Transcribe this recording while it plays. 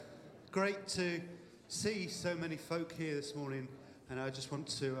Great to see so many folk here this morning, and I just want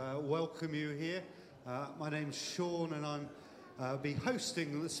to welcome you here. My name's Sean, and I'll be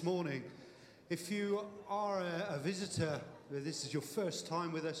hosting this morning. If you are a visitor, this is your first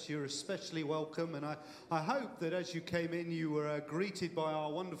time with us, you're especially welcome, and I hope that as you came in, you were greeted by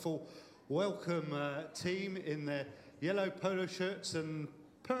our wonderful welcome team in their yellow polo shirts and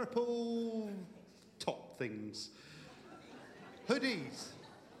purple top things. Hoodie.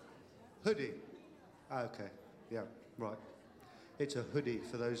 Okay, yeah, right. It's a hoodie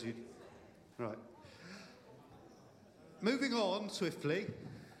for those who... Right. Moving on swiftly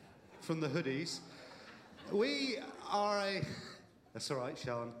from the hoodies, we are a... That's all right,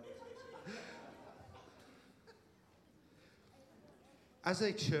 Sean. As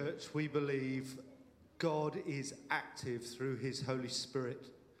a church, we believe God is active through his Holy Spirit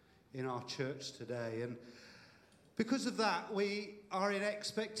in our church today. And because of that, we are in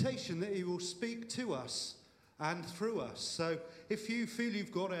expectation that he will speak to us and through us. So if you feel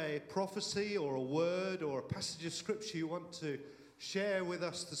you've got a prophecy or a word or a passage of scripture you want to share with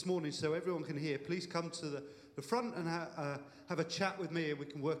us this morning so everyone can hear, please come to the front and have a chat with me, and we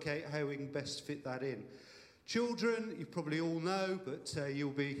can work out how we can best fit that in. Children, you probably all know, but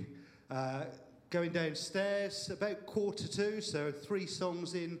you'll be going downstairs about 1:45, so 3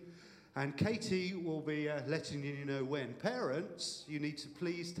 songs in. And Katie will be letting you know when. Parents, you need to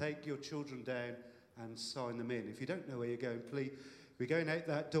please take your children down and sign them in. If you don't know where you're going, please, if you're going out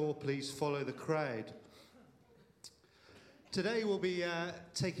that door, please follow the crowd. Today we'll be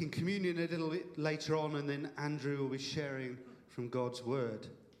taking communion a little bit later on, and then Andrew will be sharing from God's word.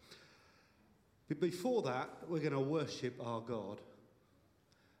 But before that, we're going to worship our God.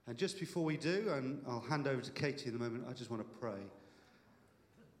 And just before we do, and I'll hand over to Katie in a moment, I just want to pray.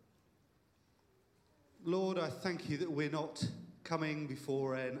 Lord, I thank you that we're not coming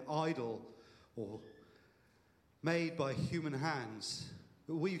before an idol or made by human hands,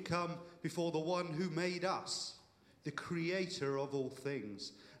 but we come before the one who made us, the creator of all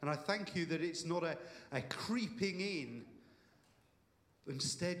things. And I thank you that it's not a creeping in.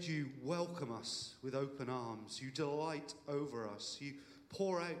 Instead, you welcome us with open arms. You delight over us. You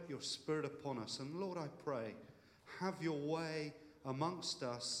pour out your spirit upon us. And Lord, I pray, have your way amongst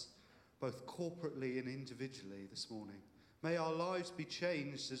us, both corporately and individually this morning. May our lives be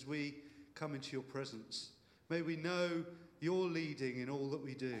changed as we come into your presence. May we know your leading in all that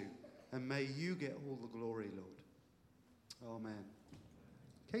we do, and may you get all the glory, Lord. Amen.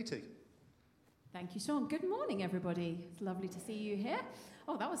 Katie. Thank you, Sean. Good morning, everybody. It's lovely to see you here.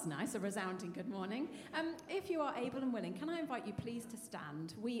 Oh, that was nice, a resounding good morning. If you are able and willing, can I invite you please to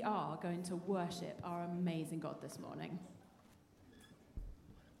stand? We are going to worship our amazing God this morning.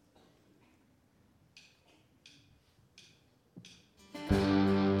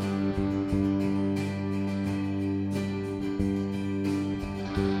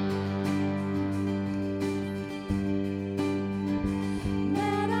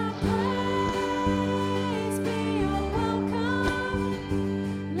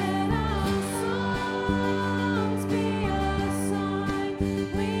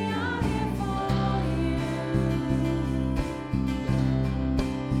 We are here for you.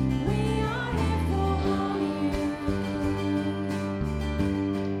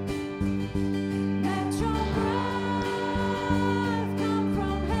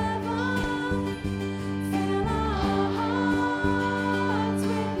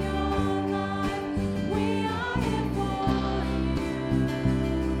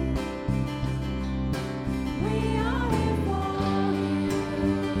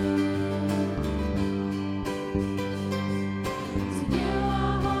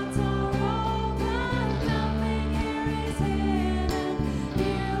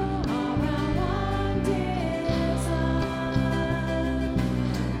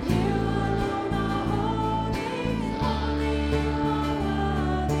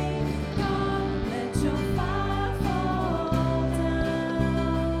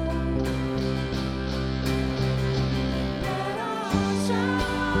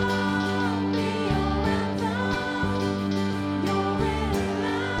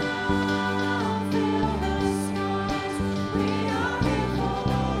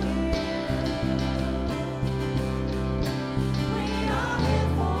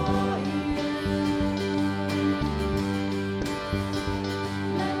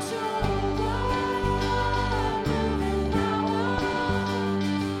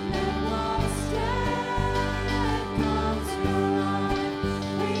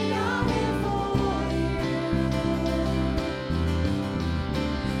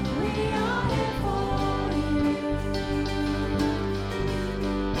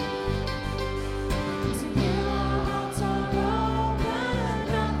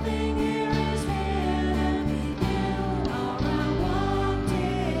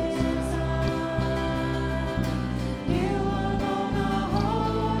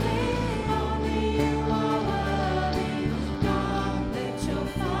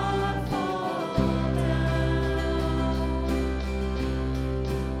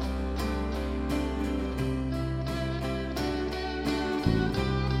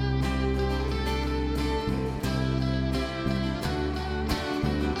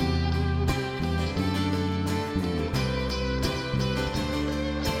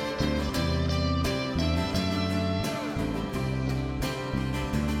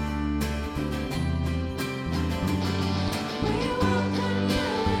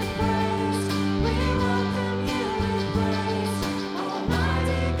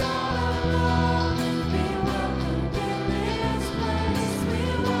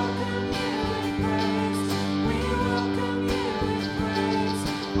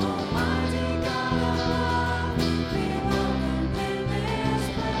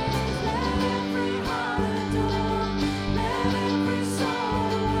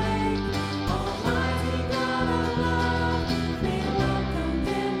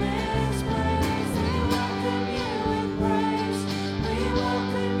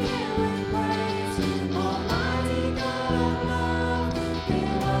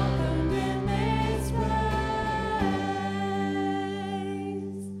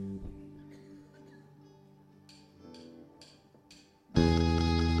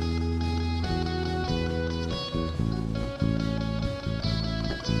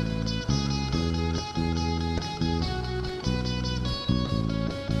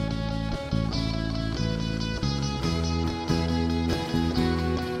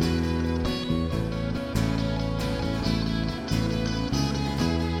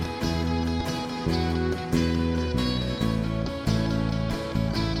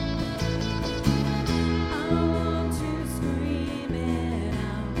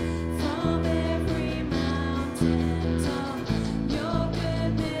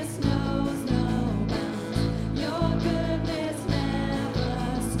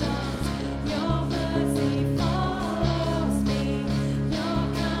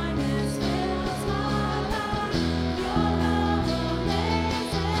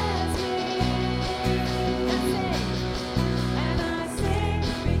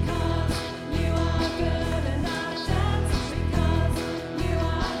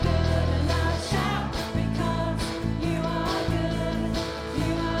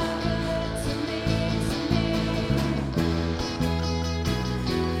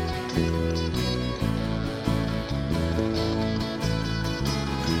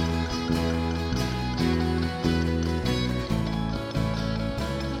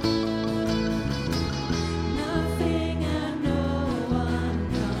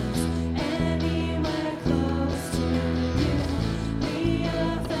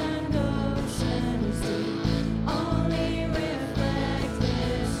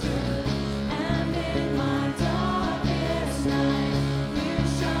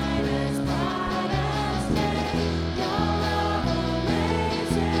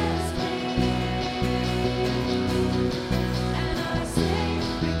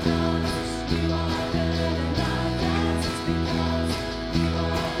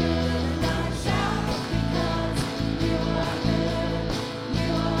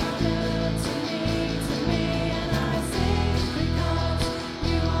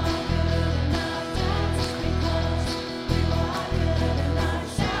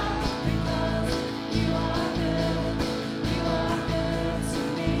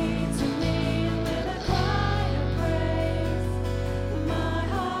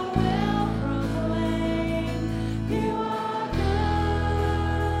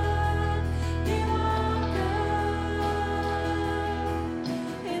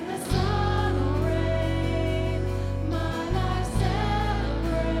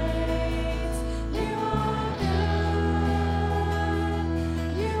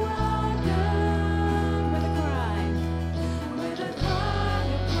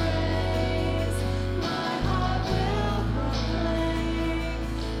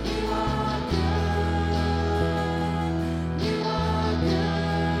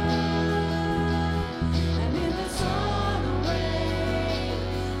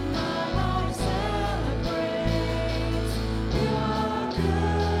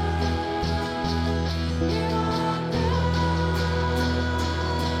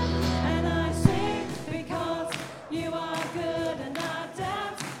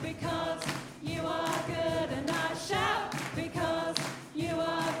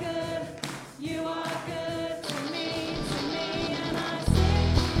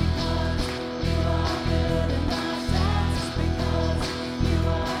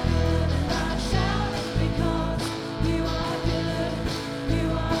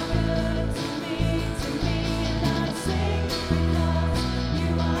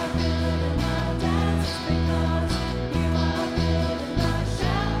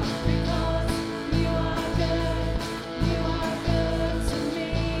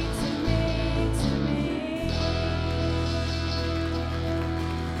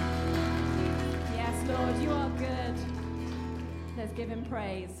 Let's give him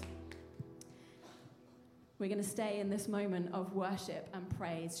praise. We're going to stay in this moment of worship and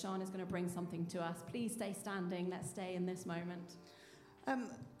praise. Sean is going to bring something to us. Please stay standing. Let's stay in this moment. I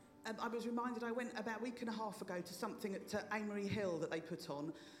was reminded, I went about a week and a half ago to something at Amory Hill that they put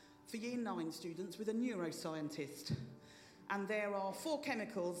on for Year 9 students with a neuroscientist. And there are 4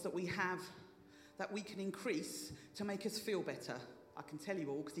 chemicals that we have that we can increase to make us feel better. I can tell you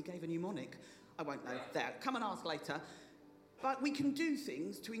all because he gave a mnemonic. I won't know that. Come and ask later. But we can do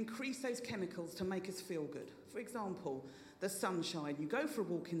things to increase those chemicals to make us feel good. For example, the sunshine. You go for a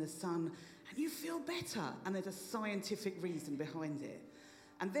walk in the sun and you feel better. And there's a scientific reason behind it.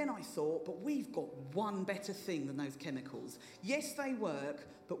 And then I thought, but we've got one better thing than those chemicals. Yes, they work,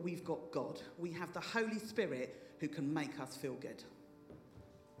 but we've got God. We have the Holy Spirit who can make us feel good.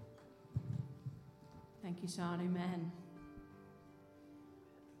 Thank you, Sean. Amen.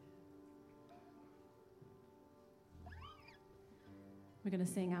 We're going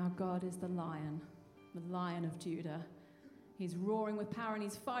to sing Our God is the Lion of Judah. He's roaring with power and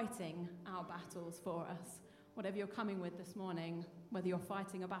he's fighting our battles for us. Whatever you're coming with this morning, whether you're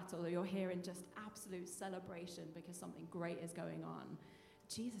fighting a battle or you're here in just absolute celebration because something great is going on,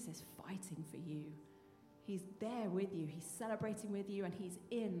 Jesus is fighting for you. He's there with you. He's celebrating with you and he's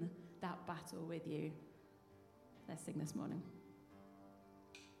in that battle with you. Let's sing this morning.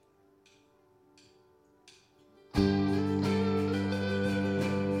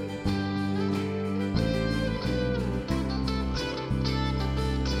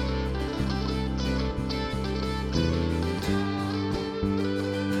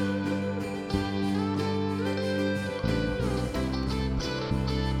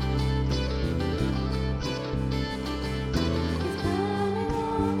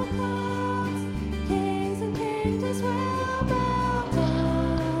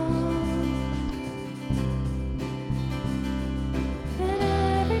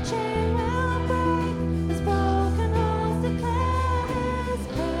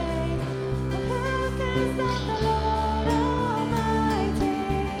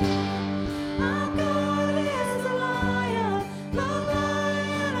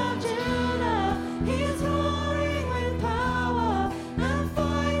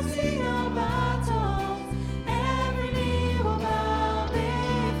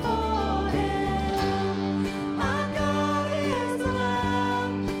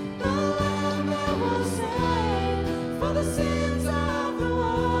 For the sins of the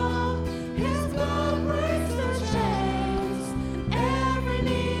world, his blood breaks the chains.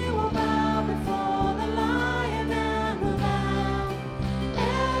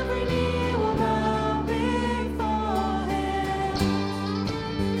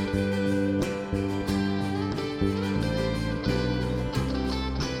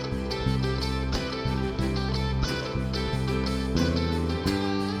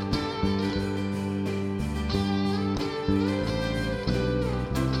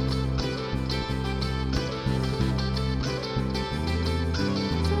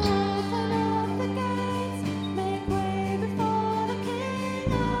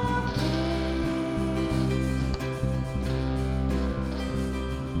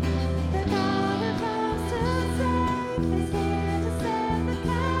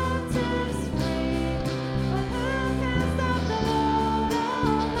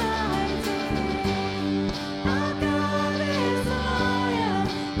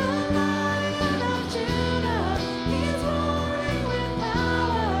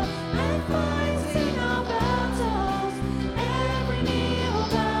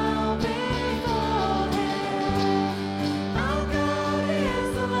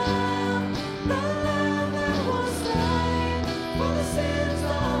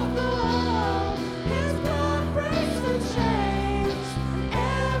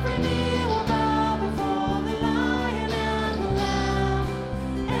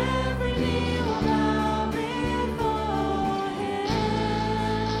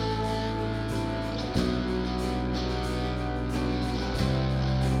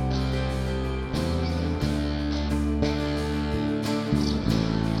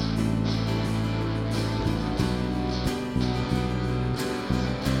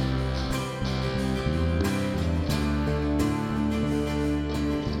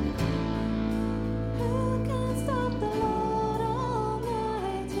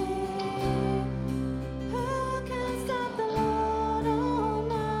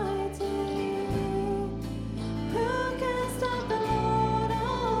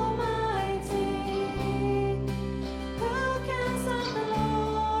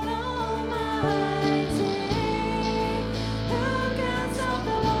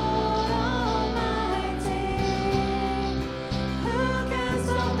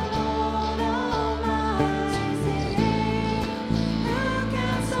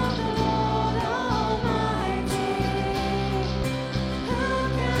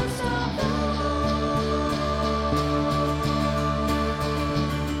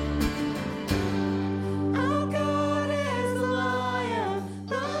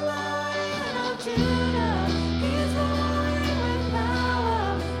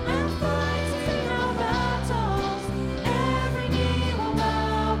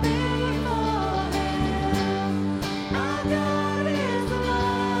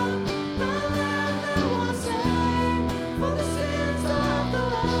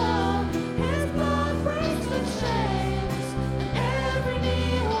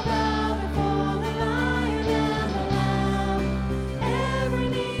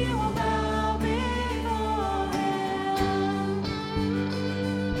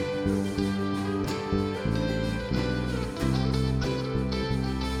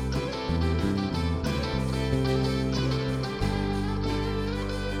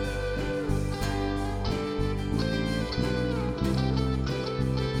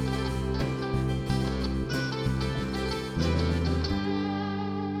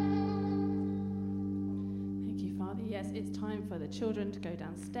 children to go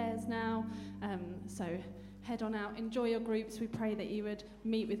downstairs now. So head on out, enjoy your groups. We pray that you would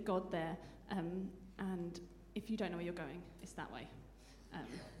meet with God there. And if you don't know where you're going, it's that way.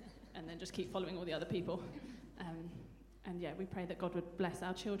 And then just keep following all the other people. And yeah, we pray that God would bless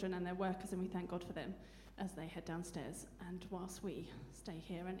our children and their workers, and we thank God for them as they head downstairs. And whilst we stay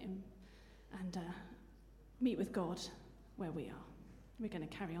here and meet with God where we are, we're going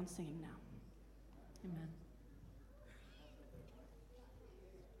to carry on singing now. Amen.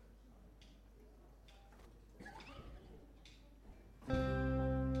 Thank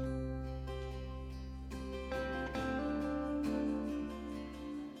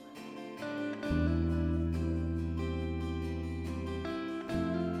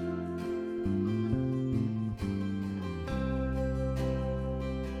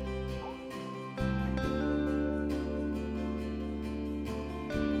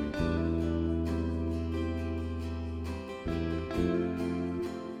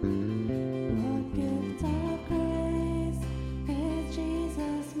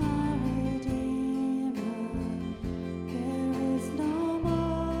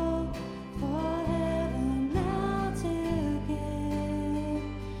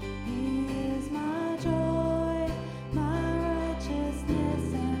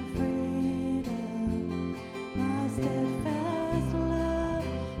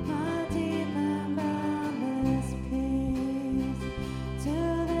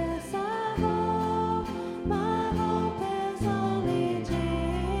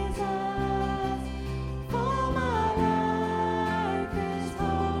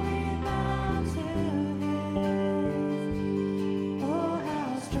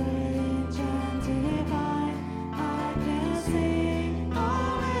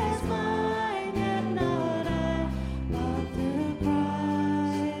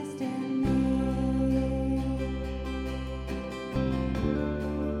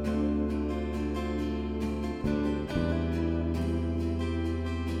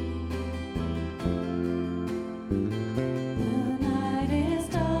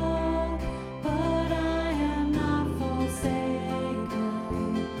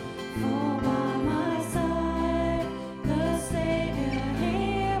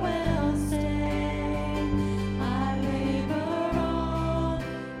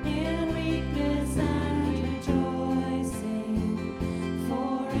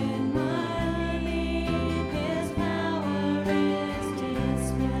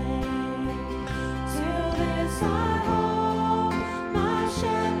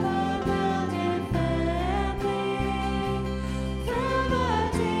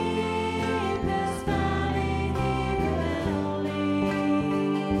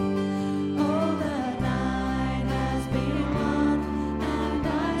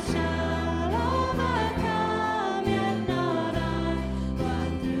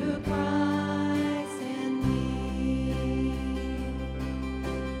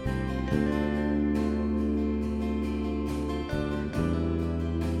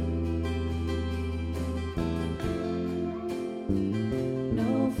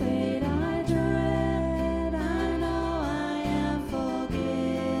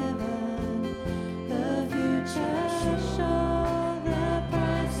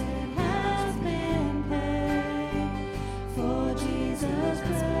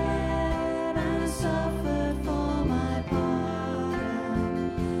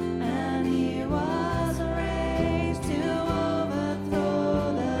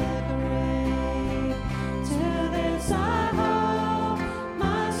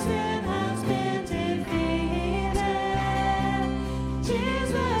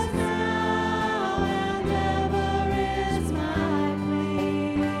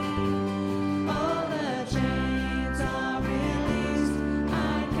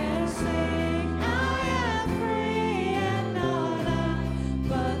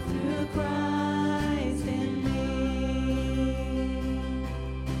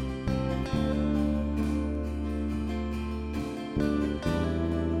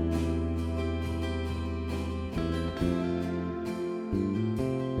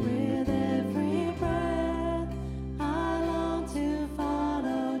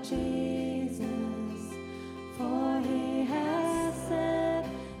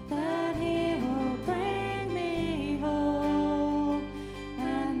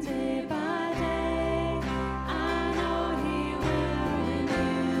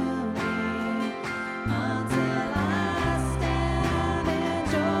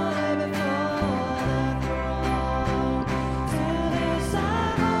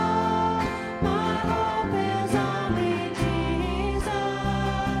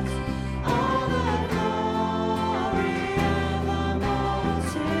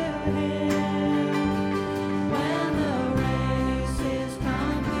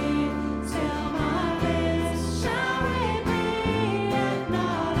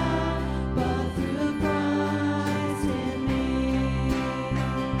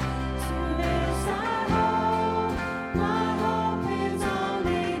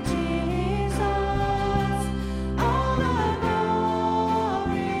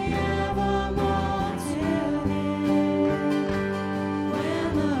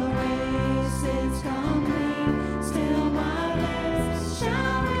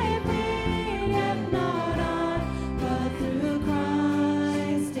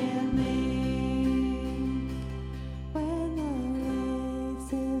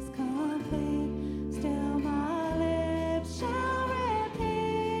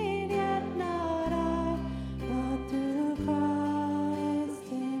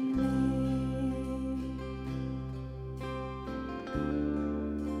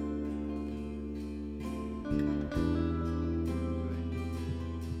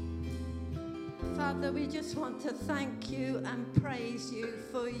Father, we just want to thank you and praise you,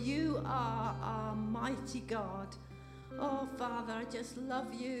 for you are our mighty God. Oh, Father, I just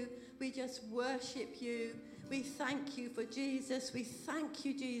love you. We just worship you. We thank you for Jesus. We thank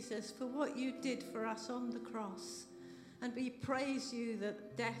you, Jesus, for what you did for us on the cross. And we praise you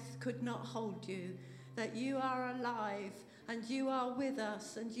that death could not hold you, that you are alive and you are with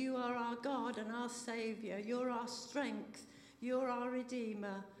us, and you are our God and our Saviour. You're our strength. You're our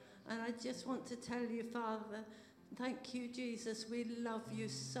Redeemer. And I just want to tell you, Father, thank you, Jesus. We love you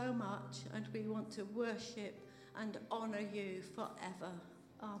so much, and we want to worship and honour you forever.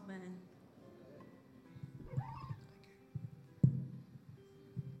 Amen.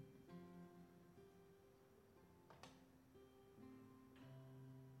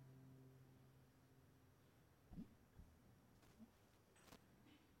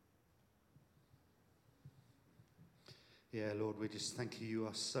 Yeah, Lord, we just thank you. You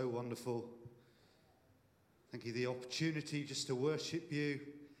are so wonderful. Thank you the opportunity just to worship you,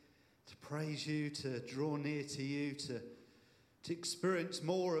 to praise you, to draw near to you, to experience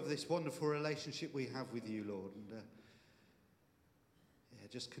more of this wonderful relationship we have with you, Lord. And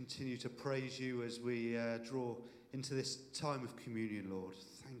just continue to praise you as we draw into this time of communion, Lord.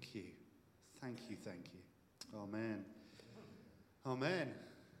 Thank you. Thank you, thank you. Amen. Amen.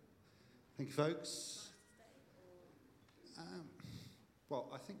 Thank you, folks. Well,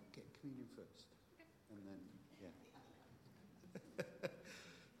 I think get communion first, and then,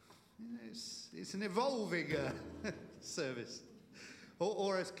 it's an evolving service,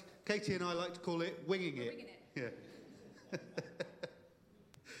 or as Katie and I like to call it, winging it. Yeah.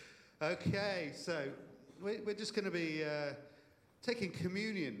 Okay, so we're just going to be taking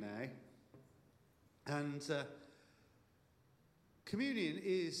communion now, and communion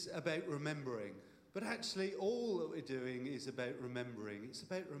is about remembering. But actually, all that we're doing is about remembering. It's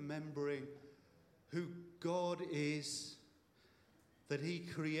about remembering who God is, that he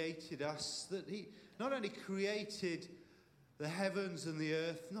created us, that he not only created the heavens and the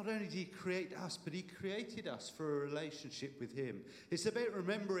earth, not only did he create us, but he created us for a relationship with him. It's about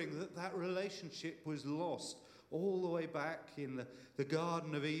remembering that that relationship was lost all the way back in the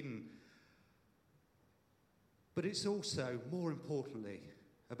Garden of Eden. But it's also, more importantly,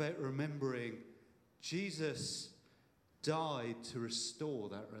 about remembering Jesus died to restore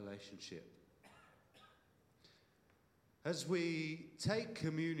that relationship. As we take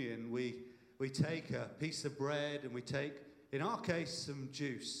communion, we take a piece of bread and we take, in our case, some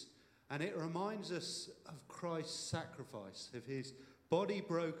juice. And it reminds us of Christ's sacrifice, of his body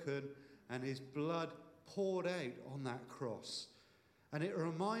broken and his blood poured out on that cross. And it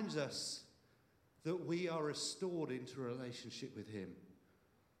reminds us that we are restored into a relationship with him.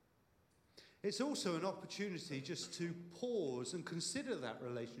 It's also an opportunity just to pause and consider that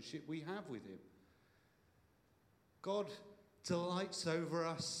relationship we have with him. God delights over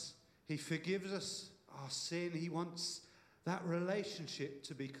us. He forgives us our sin. He wants that relationship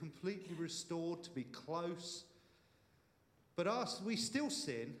to be completely restored, to be close. But we still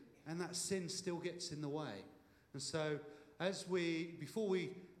sin, and that sin still gets in the way. And so before we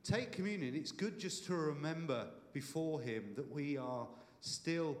take communion, it's good just to remember before him that we are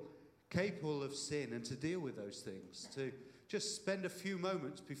still capable of sin, and to deal with those things, to just spend a few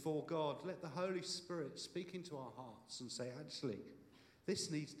moments before God, let the Holy Spirit speak into our hearts and say, actually,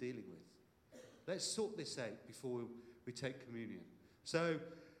 this needs dealing with. Let's sort this out before we take communion. So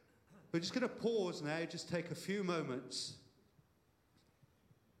we're just going to pause now, just take a few moments.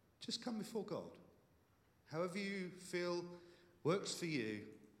 Just come before God. However you feel works for you,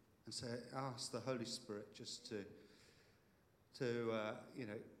 and say, ask the Holy Spirit just to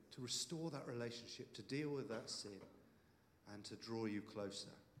restore that relationship, to deal with that sin, and to draw you closer.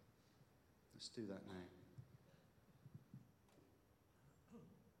 Let's do that now.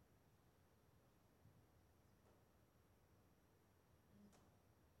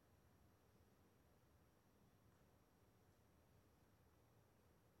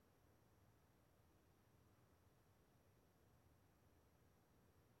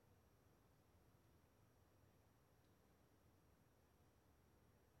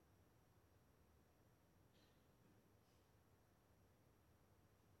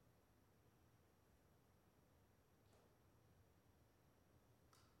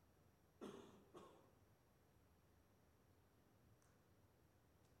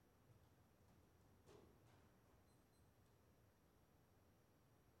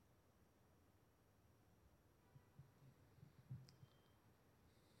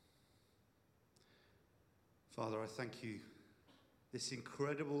 Father, I thank you. This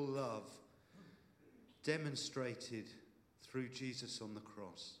incredible love demonstrated through Jesus on the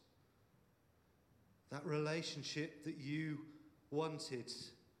cross. that relationship that you wanted.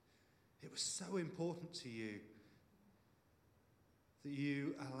 It was so important to you that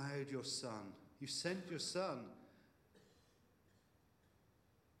you allowed your son. You sent your son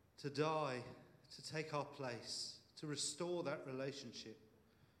to die, to take our place, to restore that relationship.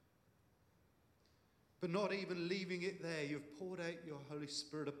 But not even leaving it there, you've poured out your Holy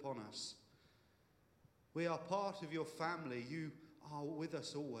Spirit upon us. We are part of your family. You are with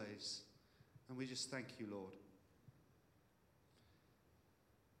us always. And we just thank you, Lord.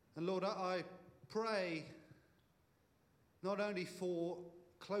 And Lord, I pray not only for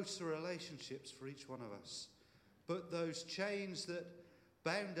closer relationships for each one of us, but those chains that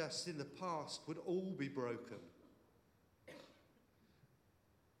bound us in the past would all be broken.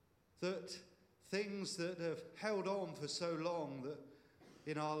 That things that have held on for so long that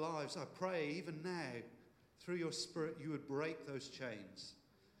in our lives, I pray even now, through your Spirit, you would break those chains,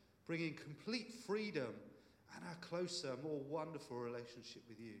 bringing complete freedom and a closer, more wonderful relationship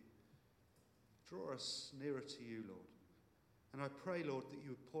with you. Draw us nearer to you, Lord. And I pray, Lord, that you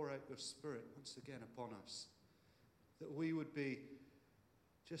would pour out your Spirit once again upon us, that we would be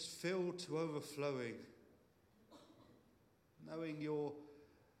just filled to overflowing, knowing your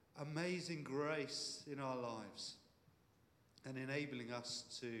amazing grace in our lives and enabling us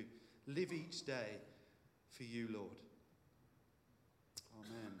to live each day for you, Lord.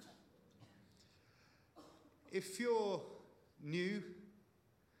 Amen. If you're new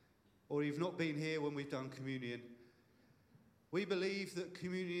or you've not been here when we've done communion, we believe that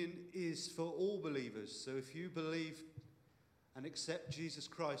communion is for all believers. So if you believe and accept Jesus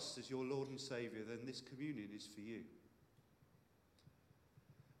Christ as your Lord and Saviour, then this communion is for you.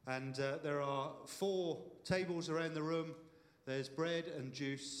 And there are 4 tables around the room. There's bread and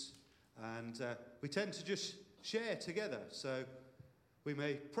juice. And we tend to just share together. So we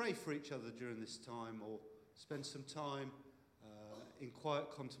may pray for each other during this time or spend some time in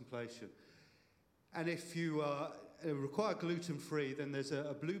quiet contemplation. And if you require gluten-free, then there's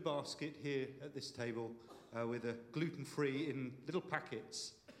a blue basket here at this table with a gluten-free in little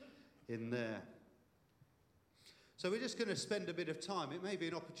packets in there. So we're just going to spend a bit of time. It may be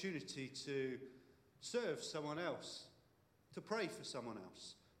an opportunity to serve someone else, to pray for someone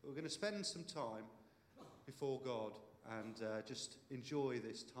else. But we're going to spend some time before God and just enjoy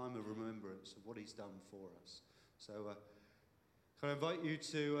this time of remembrance of what he's done for us. So can I invite you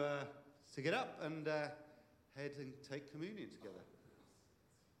to get up and head and take communion together?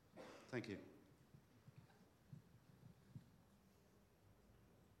 Thank you.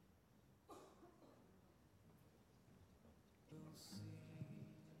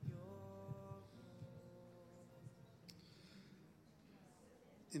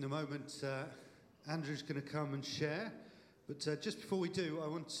 In a moment, Andrew's going to come and share. But just before we do, I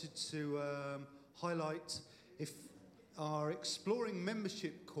wanted to highlight our Exploring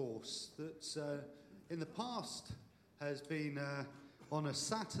Membership course that in the past has been on a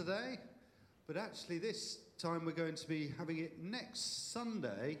Saturday. But actually this time we're going to be having it next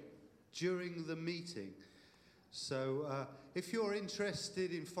Sunday during the meeting. So if you're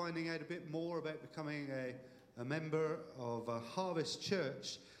interested in finding out a bit more about becoming a member of Harvest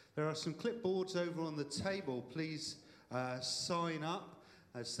Church, there are some clipboards over on the table. Please sign up.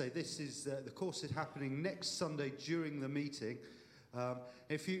 As I say, this is the course is happening next Sunday during the meeting.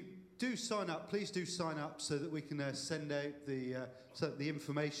 If you do sign up, please do sign up so that we can send out the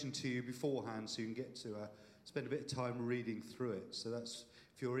information to you beforehand, so you can get to spend a bit of time reading through it. So that's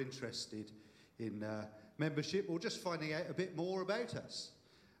if you're interested in membership or just finding out a bit more about us.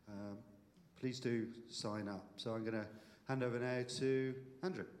 Please do sign up. So I'm going to hand over now to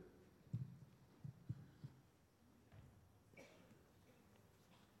Andrew.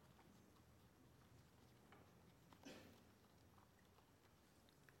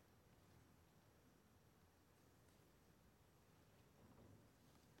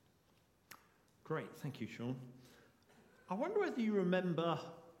 Great, thank you, Sean. I wonder whether you remember,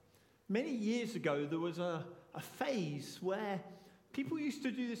 many years ago there was a phase where people used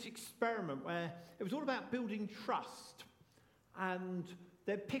to do this experiment where it was all about building trust, and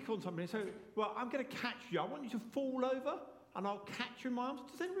they'd pick on somebody and say, well, I'm going to catch you. I want you to fall over and I'll catch you in my arms.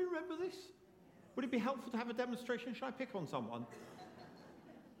 Does anybody remember this? Would it be helpful to have a demonstration? Should I pick on someone?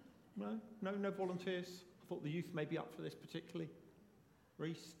 No volunteers? I thought the youth may be up for this particularly.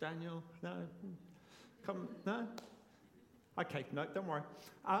 Reese, Daniel, no? Come, no? Okay, no, don't worry.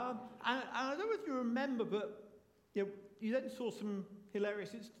 And I don't know if you remember, but you then saw some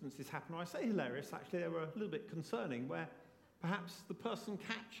hilarious instances happen. I say hilarious, actually, they were a little bit concerning, where perhaps the person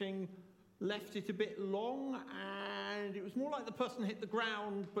catching left it a bit long, and it was more like the person hit the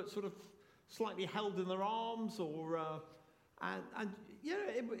ground, but sort of slightly held in their arms, or and you know,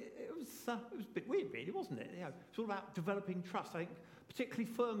 it was a bit weird, really, wasn't it? You know, it's all about developing trust. I think particularly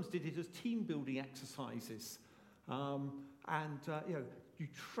firms did it as team building exercises, you know, you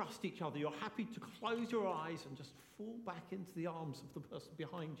trust each other. You're happy to close your eyes and just fall back into the arms of the person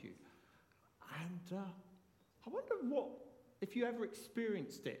behind you. And I wonder if you ever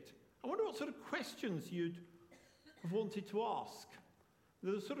experienced it. I wonder what sort of questions you'd have wanted to ask.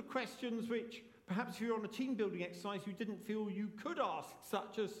 The sort of questions which, perhaps if you're on a team building exercise, you didn't feel you could ask,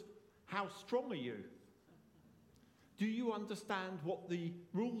 such as, how strong are you? Do you understand what the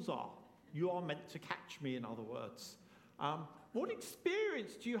rules are? You are meant to catch me, in other words. What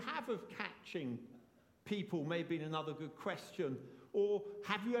experience do you have of catching people? Maybe another good question. Or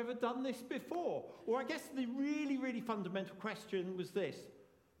have you ever done this before? Or I guess the really, really fundamental question was this: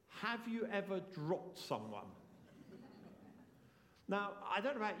 have you ever dropped someone? Now, I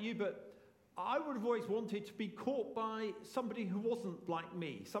don't know about you, but I would have always wanted to be caught by somebody who wasn't like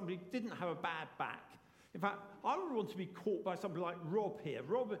me, somebody who didn't have a bad back. In fact, I would want to be caught by somebody like Rob here.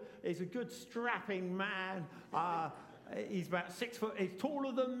 Rob is a good strapping man. He's about 6 foot. He's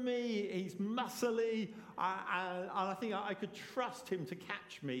taller than me. He's muscly. And I think I could trust him to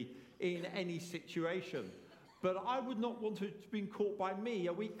catch me in any situation. But I would not want to have been caught by me,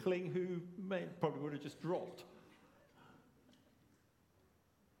 a weakling who probably would have just dropped.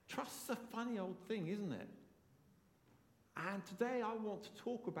 Trust's a funny old thing, isn't it? And today I want to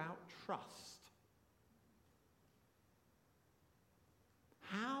talk about trust.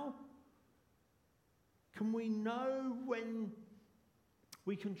 How can we know when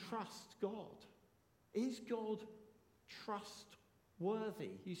we can trust God? Is God trustworthy?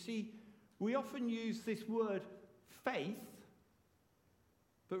 You see, we often use this word faith,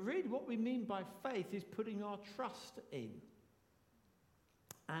 but really what we mean by faith is putting our trust in.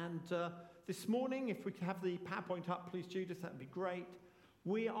 And this morning, if we could have the PowerPoint up, please, Judith, that'd be great.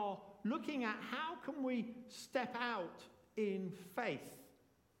 We are looking at how can we step out in faith,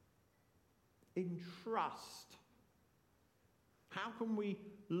 in trust. How can we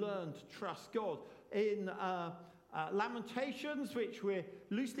learn to trust God? In Lamentations, which we're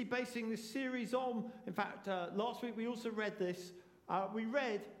loosely basing this series on. In fact, last week we also read this. We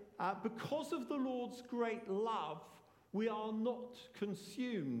read, because of the Lord's great love, we are not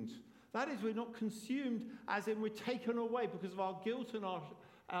consumed. That is, we're not consumed as in we're taken away because of our guilt and our...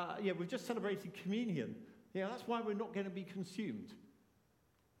 we've just celebrated communion. Yeah, that's why we're not going to be consumed.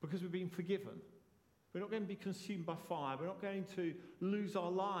 Because we've been forgiven. We're not going to be consumed by fire. We're not going to lose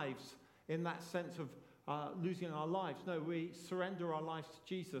our lives in that sense of losing our lives. No, we surrender our lives to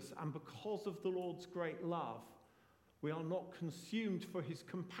Jesus. And because of the Lord's great love, we are not consumed, for his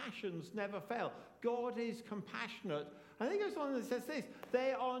compassions never fail. God is compassionate. And then he goes on and says this: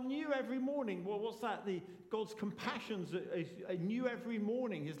 they are new every morning. Well, what's that? God's compassions are new every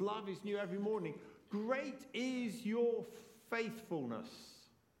morning. His love is new every morning. Great is your faithfulness,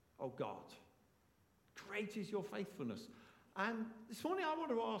 oh God. Great is your faithfulness. And this morning I want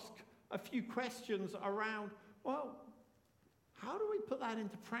to ask a few questions around, well, how do we put that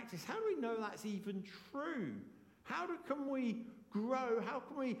into practice? How do we know that's even true? How can we grow? How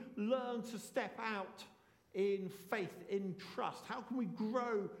can we learn to step out in faith, in trust? How can we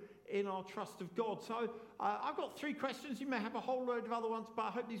grow in our trust of God? So I've got 3 questions. You may have a whole load of other ones, but I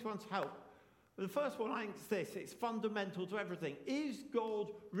hope these ones help. The first one, I think, is this. It's fundamental to everything. Is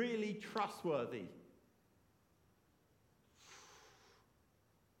God really trustworthy?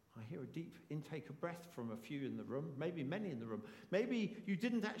 I hear a deep intake of breath from a few in the room, maybe many in the room. Maybe you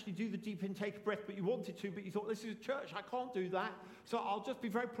didn't actually do the deep intake of breath, but you wanted to, but you thought, this is a church, I can't do that, so I'll just be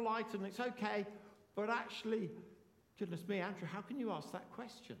very polite and it's okay. But actually, goodness me, Andrew, how can you ask that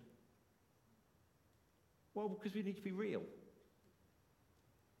question? Well, because we need to be real.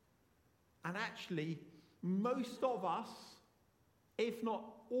 And actually, most of us, if not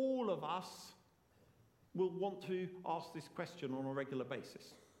all of us, will want to ask this question on a regular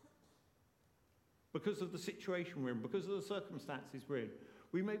basis. Because of the situation we're in, because of the circumstances we're in.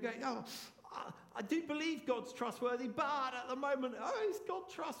 We may go, oh, I do believe God's trustworthy, but at the moment, is God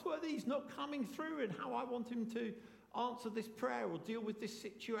trustworthy? He's not coming through in how I want him to answer this prayer or deal with this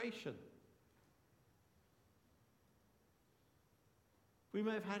situation. We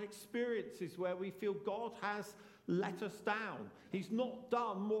may have had experiences where we feel God has let us down. He's not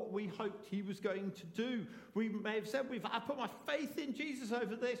done what we hoped he was going to do. We may have said, I put my faith in Jesus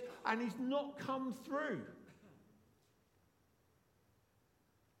over this, and he's not come through.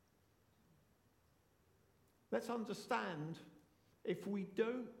 Let's understand, if we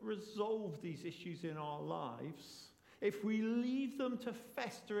don't resolve these issues in our lives, if we leave them to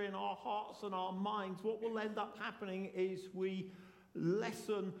fester in our hearts and our minds, what will end up happening is we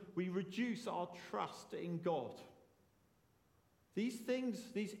reduce our trust in God. These things,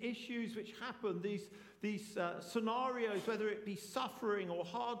 these issues which happen, these scenarios, whether it be suffering or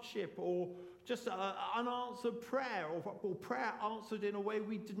hardship or just unanswered prayer or prayer answered in a way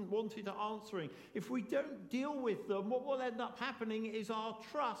we didn't want it answering, if we don't deal with them, what will end up happening is our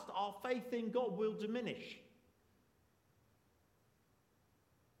trust, our faith in God will diminish.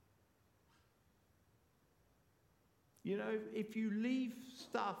 You know, if you leave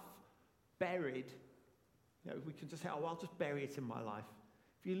stuff buried, you know, we can just say, oh, I'll just bury it in my life.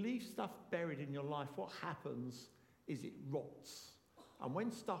 If you leave stuff buried in your life, what happens is it rots. And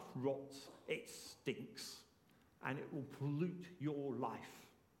when stuff rots, it stinks. And it will pollute your life.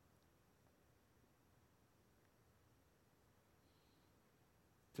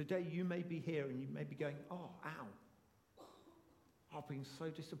 Today you may be here and you may be going, oh, ow. I've been so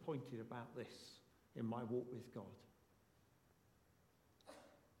disappointed about this in my walk with God.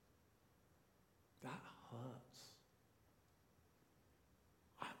 That hurts.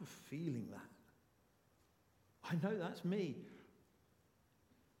 I'm feeling that. I know that's me.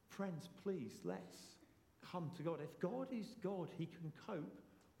 Friends, please, let's come to God. If God is God, he can cope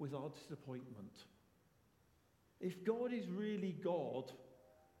with our disappointment. If God is really God,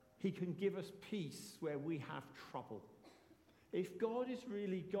 he can give us peace where we have trouble. If God is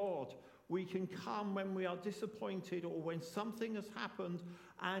really God, we can come when we are disappointed or when something has happened,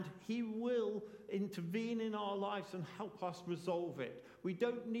 and he will intervene in our lives and help us resolve it. We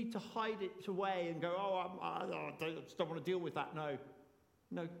don't need to hide it away and go, I just don't want to deal with that.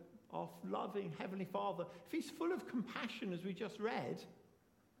 No, our loving Heavenly Father, if he's full of compassion, as we just read,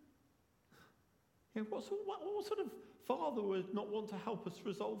 you know, what sort of father would not want to help us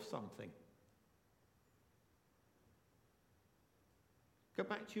resolve something? Go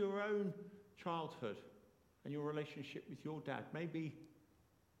back to your own childhood and your relationship with your dad. Maybe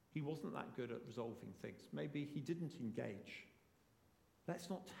he wasn't that good at resolving things. Maybe he didn't engage. Let's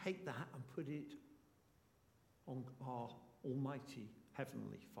not take that and put it on our Almighty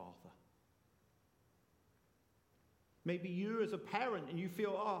Heavenly Father. Maybe you as a parent and you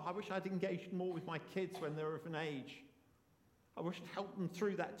feel, oh, I wish I'd engaged more with my kids when they're of an age. I wish I'd helped them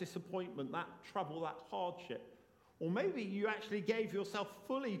through that disappointment, that trouble, that hardship. Or maybe you actually gave yourself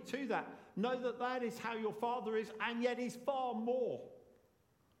fully to that. Know that that is how your Father is, and yet he's far more.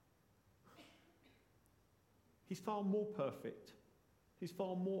 He's far more perfect. He's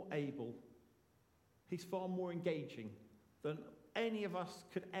far more able. He's far more engaging than any of us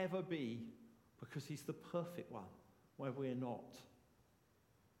could ever be, because he's the perfect one where we're not.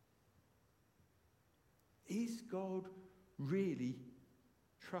 Is God really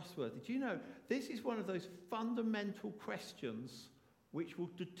trustworthy? Do you know, this is one of those fundamental questions which will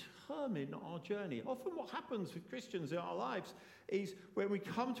determine our journey. Often what happens with Christians in our lives is when we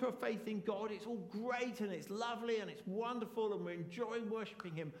come to a faith in God, it's all great and it's lovely and it's wonderful and we're enjoying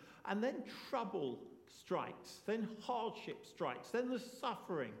worshipping him. And then trouble strikes, then hardship strikes, then there's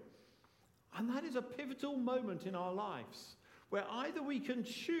suffering. And that is a pivotal moment in our lives where either we can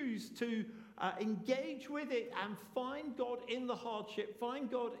choose to engage with it and find God in the hardship, find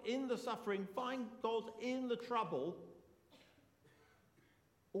God in the suffering, find God in the trouble,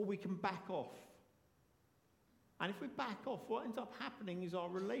 or we can back off. And if we back off, what ends up happening is our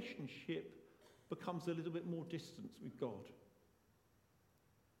relationship becomes a little bit more distant with God.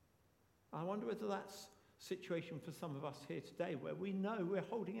 I wonder whether that's a situation for some of us here today where we know we're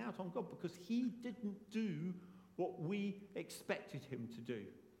holding out on God because he didn't do what we expected him to do,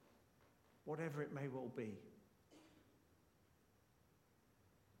 whatever it may well be.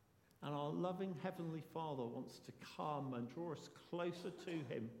 And our loving Heavenly Father wants to come and draw us closer to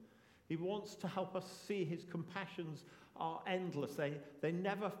him. He wants to help us see his compassions are endless. They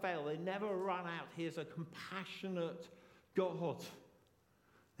never fail. They never run out. He is a compassionate God.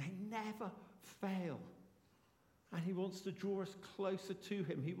 They never fail. And he wants to draw us closer to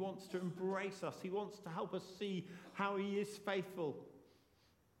him. He wants to embrace us. He wants to help us see how he is faithful.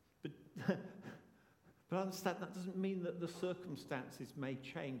 But understand, that doesn't mean that the circumstances may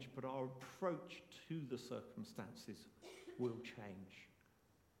change, but our approach to the circumstances will change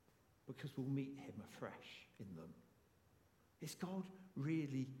because we'll meet him afresh in them. Is God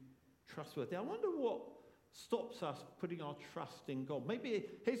really trustworthy? I wonder what stops us putting our trust in God. Maybe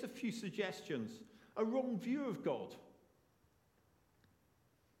here's a few suggestions. A wrong view of God.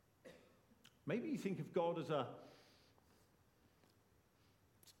 Maybe you think of God as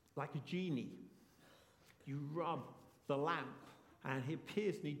like a genie. You rub the lamp and he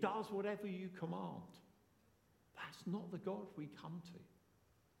appears and he does whatever you command. That's not the God we come to.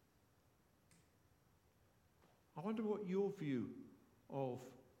 I wonder what your view of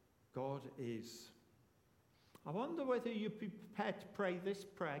God is. I wonder whether you'd be prepared to pray this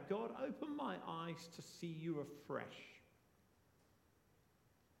prayer: God, open my eyes to see you afresh.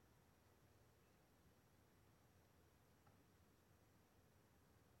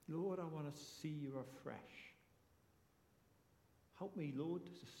 Lord, I want to see you afresh. Help me, Lord,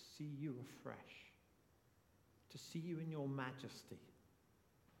 to see you afresh. To see you in your majesty.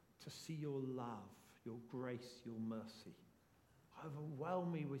 To see your love, your grace, your mercy.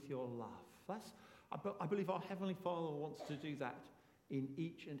 Overwhelm me with your love. I believe our Heavenly Father wants to do that in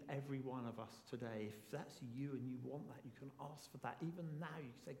each and every one of us today. If that's you and you want that, you can ask for that. Even now, you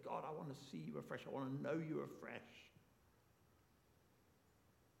can say, God, I want to see you afresh. I want to know you afresh.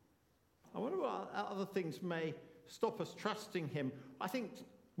 I wonder what other things may stop us trusting him. I think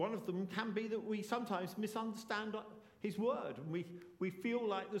one of them can be that we sometimes misunderstand his word. And we feel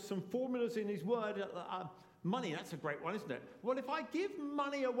like there's some formulas in his word. Money, that's a great one, isn't it? Well, if I give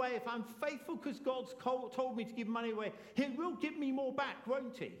money away, if I'm faithful because God's told me to give money away, he will give me more back,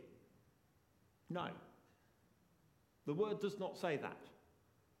 won't he? No. The word does not say that.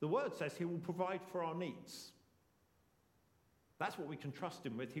 The word says he will provide for our needs. That's what we can trust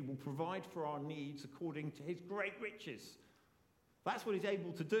him with. He will provide for our needs according to his great riches. That's what he's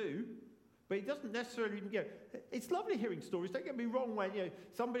able to do. But he doesn't necessarily, it's lovely hearing stories. Don't get me wrong, when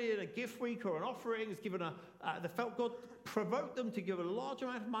somebody in a gift week or an offering has given they felt God provoked them to give a large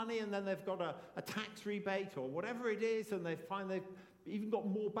amount of money, and then they've got a tax rebate or whatever it is, and they find they've even got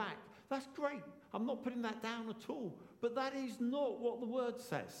more back. That's great. I'm not putting that down at all. But that is not what the word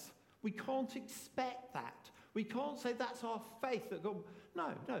says. We can't expect that. We can't say that's our faith that God...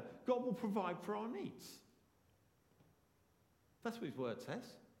 No, God will provide for our needs. That's what his word says.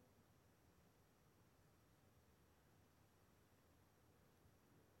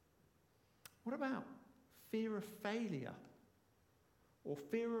 What about fear of failure or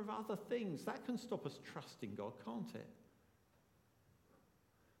fear of other things? That can stop us trusting God, can't it?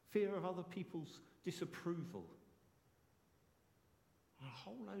 Fear of other people's disapproval. A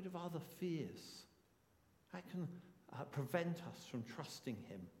whole load of other fears. That can prevent us from trusting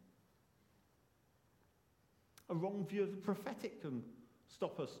him. A wrong view of the prophetic can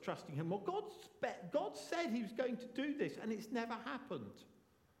stop us trusting him. Well, God said he was going to do this, and it's never happened.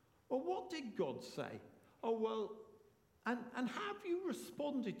 Well, what did God say? Oh, well, and have you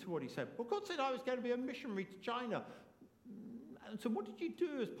responded to what he said? Well, God said I was going to be a missionary to China. And so what did you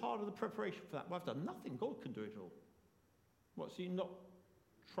do as part of the preparation for that? Well, I've done nothing. God can do it all. What, so you not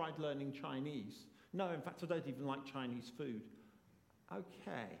tried learning Chinese? No, in fact, I don't even like Chinese food.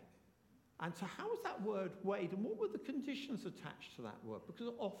 Okay. And so how was that word weighed? And what were the conditions attached to that word?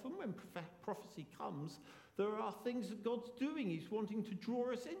 Because often when prophecy comes, there are things that God's doing. He's wanting to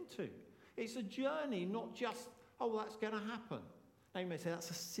draw us into. It's a journey, not just, oh, well, that's going to happen. Now you may say,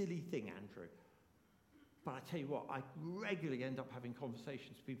 that's a silly thing, Andrew. But I tell you what, I regularly end up having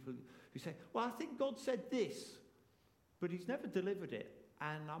conversations with people who say, well, I think God said this, but he's never delivered it,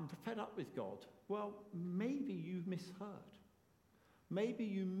 and I'm fed up with God. Well, maybe you've misheard. Maybe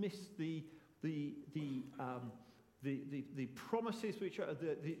you missed the promises which are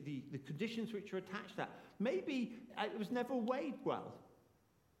the conditions which are attached to that. Maybe it was never weighed well.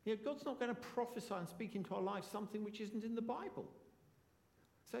 God's not going to prophesy and speak into our lives something which isn't in the Bible.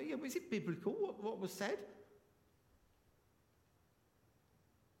 So, was it biblical, what was said?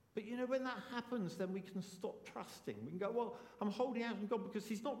 But, when that happens, then we can stop trusting. We can go, well, I'm holding out on God because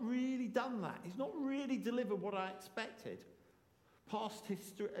he's not really done that. He's not really delivered what I expected. Past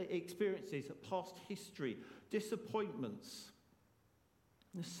experiences, past history, disappointments.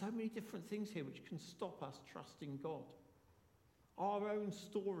 There's so many different things here which can stop us trusting God. Our own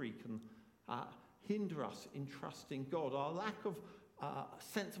story can hinder us in trusting God. Our lack of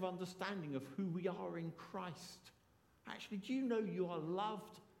sense of understanding of who we are in Christ. Actually, do you know you are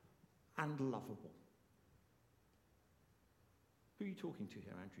loved and lovable? Who are you talking to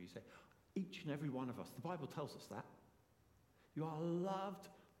here, Andrew? You say, each and every one of us. The Bible tells us that. You are loved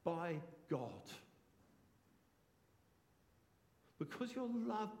by God. Because you're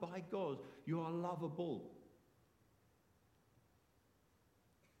loved by God, you are lovable.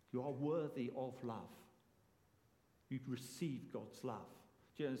 You are worthy of love. You'd receive God's love.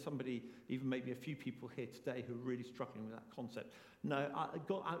 Do you know somebody, even maybe a few people here today who are really struggling with that concept? No,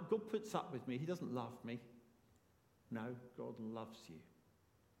 God puts up with me. He doesn't love me. No, God loves you.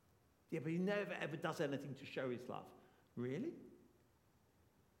 Yeah, but he never ever does anything to show his love. Really?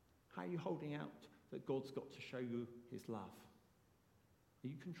 How are you holding out that God's got to show you his love? Are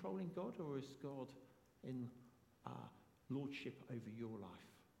you controlling God, or is God in lordship over your life.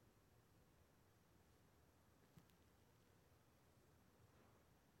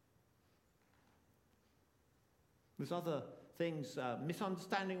 There's other things,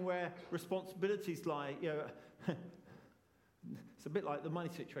 misunderstanding where responsibilities lie. It's a bit like the money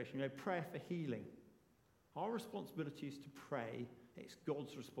situation, prayer for healing. Our responsibility is to pray. It's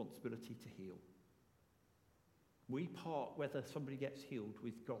God's responsibility to heal. We part whether somebody gets healed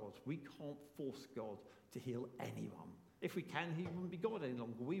with God. We can't force God to heal anyone. If we can, he wouldn't be God any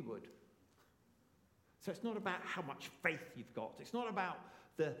longer. We would. So it's not about how much faith you've got. It's not about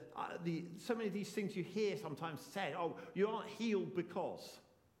so many of these things you hear sometimes said, oh, you aren't healed because.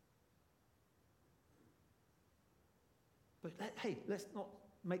 But let's not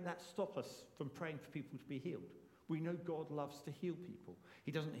make that stop us from praying for people to be healed. We know God loves to heal people.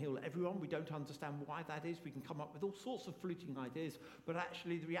 He doesn't heal everyone. We don't understand why that is. We can come up with all sorts of fluting ideas, but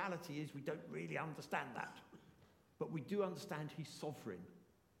actually the reality is we don't really understand that. But we do understand he's sovereign,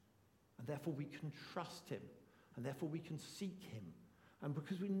 and therefore we can trust him, and therefore we can seek him. And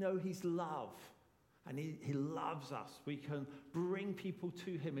because we know he's love, and he loves us, we can bring people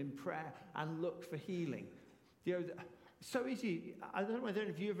to him in prayer and look for healing. So easy. I don't know whether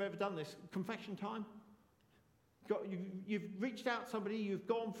any of you have ever done this. Confession time. You've reached out to somebody, you've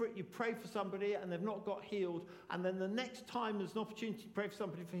gone for it, you pray for somebody, and they've not got healed. And then the next time there's an opportunity to pray for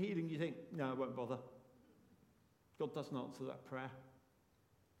somebody for healing, you think, no, I won't bother. God doesn't answer that prayer.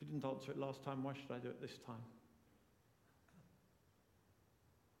 If he didn't answer it last time, why should I do it this time?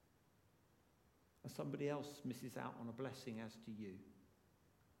 And somebody else misses out on a blessing as to you,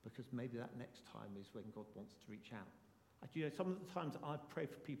 because maybe that next time is when God wants to reach out. Some of the times I've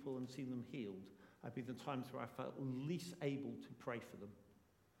prayed for people and seen them healed have been the times where I felt least able to pray for them,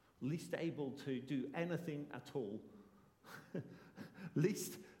 least able to do anything at all,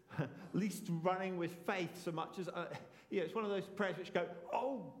 least running with faith so much as, it's one of those prayers which go,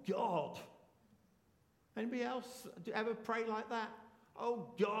 oh God. Anybody else ever pray like that?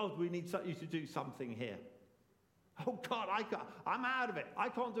 Oh God, we need you to do something here. Oh God, I'm out of it. I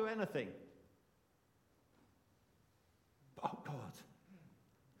can't do anything. Oh God,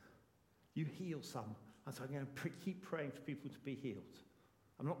 you heal some. And so I'm going to keep praying for people to be healed.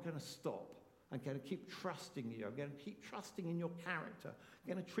 I'm not going to stop. I'm going to keep trusting you. I'm going to keep trusting in your character.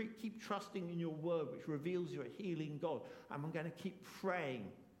 I'm going to keep trusting in your word, which reveals you're a healing God. And I'm going to keep praying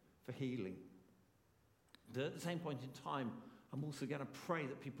for healing. But at the same point in time, I'm also going to pray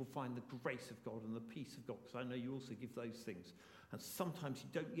that people find the grace of God and the peace of God, because I know you also give those things. And sometimes you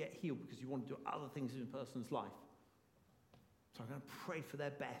don't get healed because you want to do other things in a person's life. So I'm going to pray for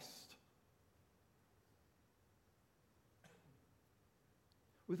their best.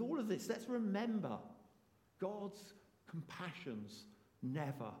 With all of this, let's remember God's compassions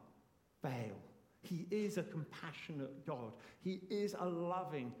never fail. He is a compassionate God. He is a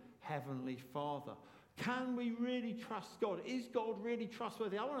loving Heavenly Father. Can we really trust God? Is God really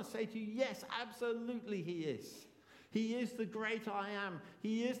trustworthy? I want to say to you, yes, absolutely he is. He is the great I am.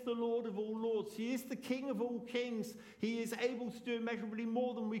 He is the Lord of all lords. He is the King of all kings. He is able to do immeasurably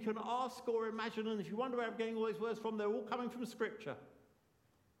more than we can ask or imagine. And if you wonder where I'm getting all those words from, they're all coming from Scripture.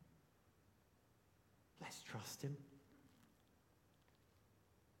 Let's trust him.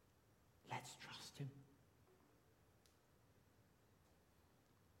 Let's trust him.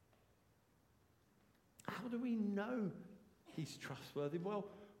 How do we know he's trustworthy? Well,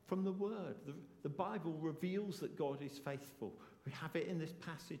 from the Word. The Bible reveals that God is faithful. We have it in this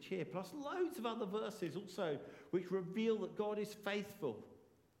passage here, plus loads of other verses also which reveal that God is faithful.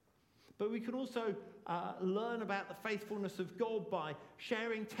 But we can also learn about the faithfulness of God by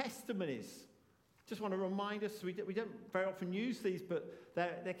sharing testimonies. Just want to remind us, we don't very often use these, but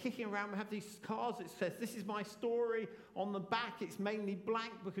they're kicking around. We have these cards that says, this is my story. On the back, it's mainly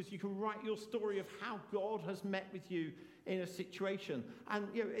blank because you can write your story of how God has met with you in a situation. And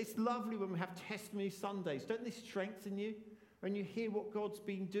it's lovely when we have testimony Sundays. Don't they strengthen you? When you hear what God's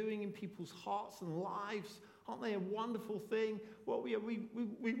been doing in people's hearts and lives, aren't they a wonderful thing? Well, we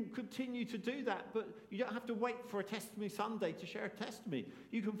will continue to do that, but you don't have to wait for a testimony Sunday to share a testimony.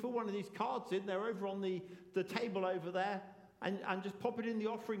 You can fill one of these cards in. They're over on the table over there, and just pop it in the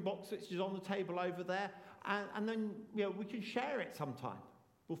offering box, which is on the table over there, and then we can share it sometime.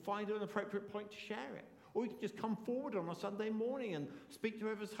 We'll find an appropriate point to share it. Or you can just come forward on a Sunday morning and speak to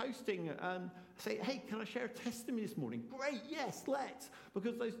whoever's hosting and say, hey, can I share a testimony this morning? Great, yes, let's.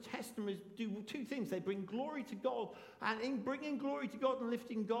 Because those testimonies do two things. They bring glory to God, and in bringing glory to God and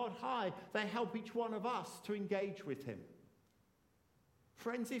lifting God high, they help each one of us to engage with him.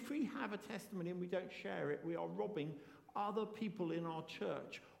 Friends, if we have a testimony and we don't share it, we are robbing other people in our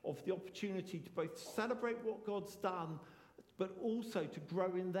church of the opportunity to both celebrate what God's done, but also to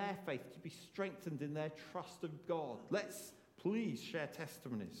grow in their faith, to be strengthened in their trust of God. Let's please share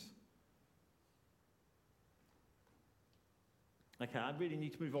testimonies. Okay, I really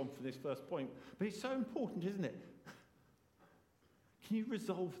need to move on from this first point, but it's so important, isn't it? Can you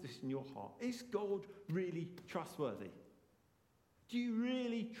resolve this in your heart? Is God really trustworthy? Do you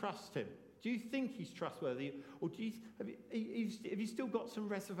really trust him? Do you think he's trustworthy? Or have you still got some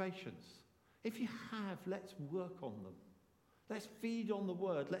reservations? If you have, let's work on them. Let's feed on the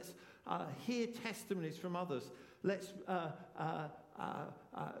word. Let's hear testimonies from others. Let's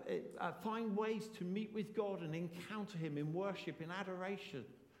find ways to meet with God and encounter him in worship, in adoration.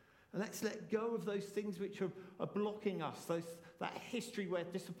 And let's let go of those things which are blocking us, that history where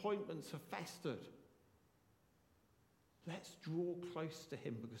disappointments have festered. Let's draw close to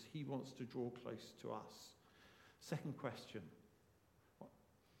him because he wants to draw close to us. Second question.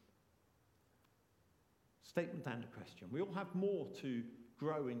 Statement and a question. We all have more to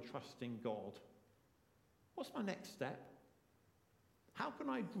grow in trusting God. What's my next step? How can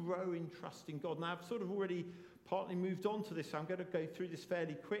I grow in trusting God? Now, I've sort of already partly moved on to this, so I'm going to go through this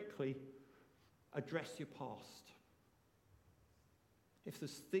fairly quickly. Address your past. If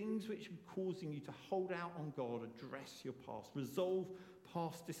there's things which are causing you to hold out on God, address your past. Resolve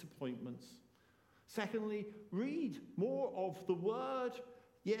past disappointments. Secondly, read more of the Word.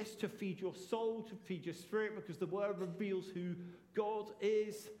 Yes, to feed your soul, to feed your spirit, because the Word reveals who God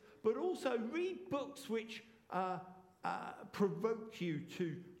is. But also read books which provoke you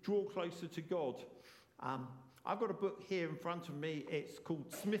to draw closer to God. I've got a book here in front of me. It's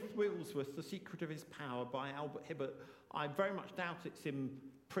called Smith Wigglesworth, The Secret of His Power by Albert Hibbert. I very much doubt it's in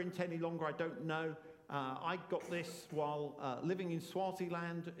print any longer. I don't know. I got this while living in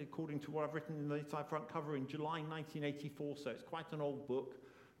Swaziland, according to what I've written in the inside front cover, in July 1984. So it's quite an old book,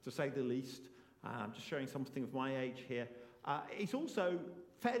 to say the least. I'm just showing something of my age here. It's also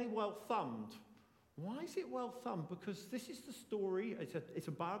fairly well thumbed. Why is it well thumbed? Because this is the story, it's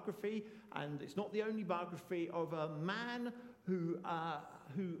a biography, and it's not the only biography of a man who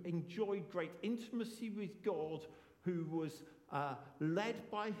enjoyed great intimacy with God, who was led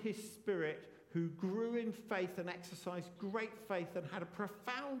by his Spirit, who grew in faith and exercised great faith and had a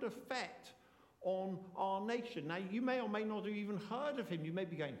profound effect on our nation. Now, you may or may not have even heard of him. You may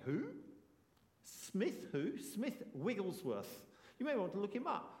be going, who? Smith who? Smith Wigglesworth. You may want to look him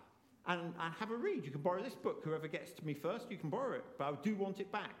up and have a read. You can borrow this book. Whoever gets to me first, you can borrow it, but I do want it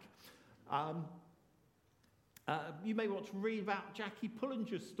back. You may want to read about Jackie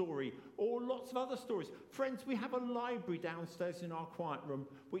Pullinger's story or lots of other stories. Friends, we have a library downstairs in our quiet room,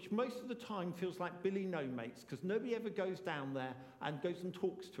 which most of the time feels like Billy No Mates, because nobody ever goes down there and goes and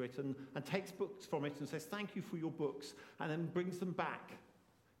talks to it and takes books from it and says, thank you for your books, and then brings them back.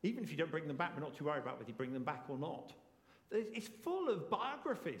 Even if you don't bring them back, we're not too worried about whether you bring them back or not. It's full of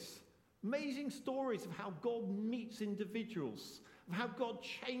biographies, amazing stories of how God meets individuals, of how God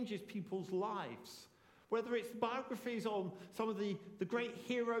changes people's lives. Whether it's biographies on some of the great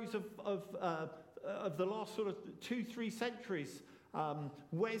heroes of the last sort of 2-3 centuries,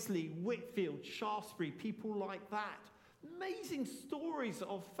 Wesley, Whitfield, Shaftesbury, people like that. Amazing stories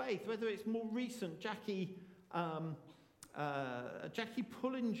of faith, whether it's more recent, Jackie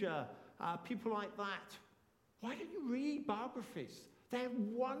Pullinger, people like that. Why don't you read biographies? They're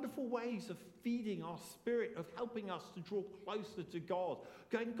wonderful ways of feeding our spirit, of helping us to draw closer to God.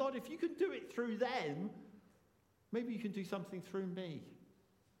 Going, God, if you can do it through them, maybe you can do something through me.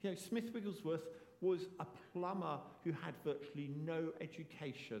 You know, Smith Wigglesworth was a plumber who had virtually no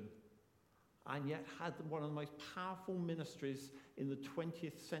education and yet had one of the most powerful ministries in the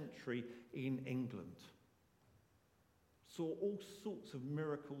 20th century in England. Saw all sorts of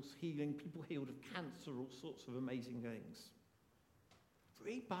miracles, healing, people healed of cancer, all sorts of amazing things.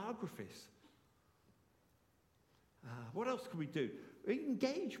 Read biographies. What else can we do?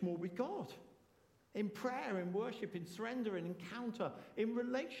 Engage more with God. In prayer, in worship, in surrender, in encounter, in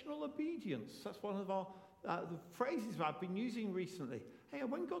relational obedience. That's one of the phrases I've been using recently. Hey,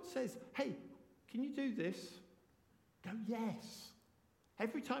 when God says, hey, can you do this? Go, yes.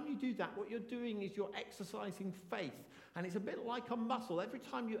 Every time you do that, what you're doing is you're exercising faith. And it's a bit like a muscle. Every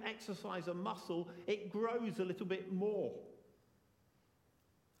time you exercise a muscle, it grows a little bit more.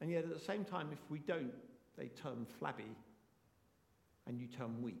 And yet at the same time, if we don't, they turn flabby and you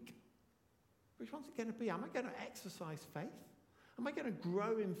turn weak. Which one's it going to be? Am I going to exercise faith? Am I going to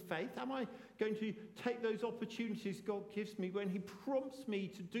grow in faith? Am I going to take those opportunities God gives me when he prompts me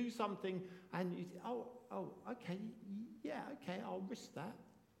to do something and you think, okay, yeah, okay, I'll risk that.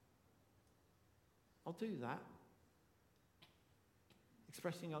 I'll do that.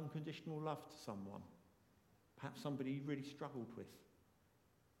 expressing unconditional love to someone, perhaps somebody you really struggled with,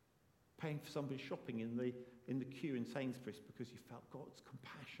 paying for somebody's shopping in the queue in Sainsbury's because you felt God's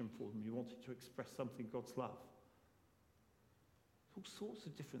compassion for them. You wanted to express something God's love. All sorts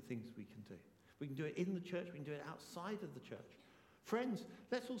of different things we can do. We can do it in the church. We can do it outside of the church. Friends,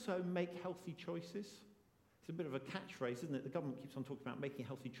 let's also make healthy choices. It's a bit of a catchphrase, isn't it? The government keeps on talking about making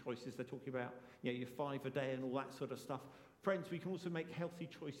healthy choices. They're talking about, your 5 a day and all that sort of stuff. Friends, we can also make healthy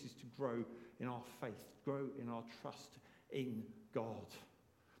choices to grow in our faith, grow in our trust in God.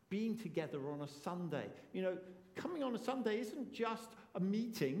 Being together on a Sunday. Coming on a Sunday isn't just a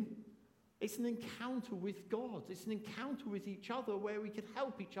meeting. It's an encounter with God. It's an encounter with each other where we can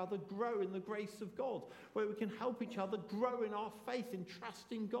help each other grow in the grace of God, where we can help each other grow in our faith and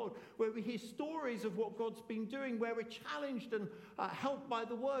trust in God, where we hear stories of what God's been doing, where we're challenged and helped by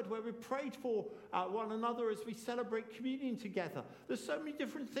the word, where we're prayed for one another as we celebrate communion together. There's so many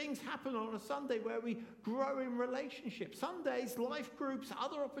different things happen on a Sunday where we grow in relationships. Sundays, life groups,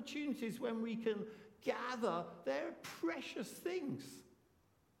 other opportunities when we can gather, they're precious things.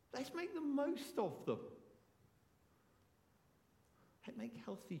 Let's make the most of them. Let's make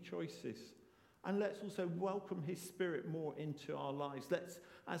healthy choices. And let's also welcome his Spirit more into our lives. Let's,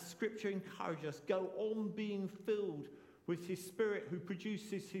 as Scripture encourages us, go on being filled with his Spirit who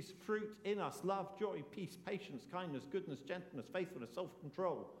produces his fruit in us. Love, joy, peace, patience, kindness, goodness, gentleness, faithfulness,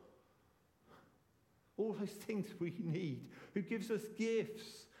 self-control. All those things we need. Who gives us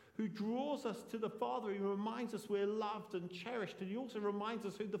gifts. Who draws us to the Father. He reminds us we're loved and cherished. And he also reminds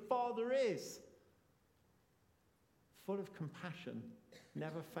us who the Father is. Full of compassion,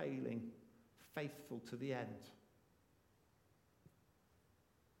 never failing, faithful to the end.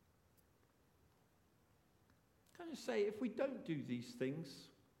 Can I just say, if we don't do these things,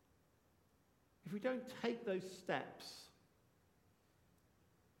 if we don't take those steps,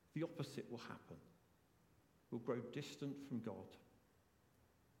 the opposite will happen. We'll grow distant from God.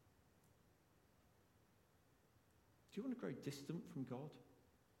 Do you want to grow distant from God?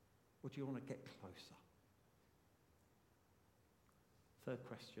 Or do you want to get closer? Third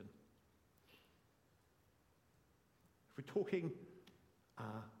question. If we're talking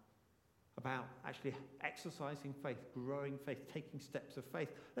about actually exercising faith, growing faith, taking steps of faith,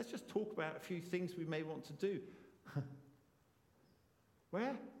 let's just talk about a few things we may want to do.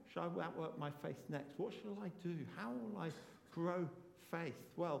 Where shall I outwork my faith next? What shall I do? How will I grow faith?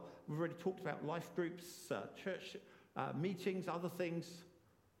 Well, we've already talked about life groups, church meetings, other things.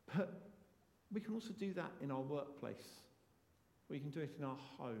 But we can also do that in our workplace. We can do it in our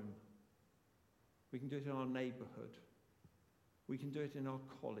home. We can do it in our neighbourhood. We can do it in our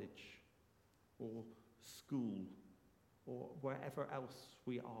college or school or wherever else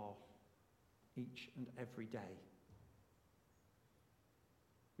we are each and every day.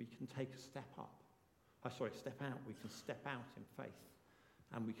 We can take a step out. We can step out in faith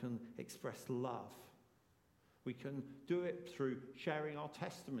and we can express love. We can do it through sharing our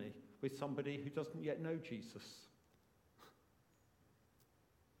testimony with somebody who doesn't yet know Jesus.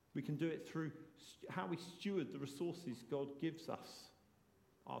 We can do it through how we steward the resources God gives us.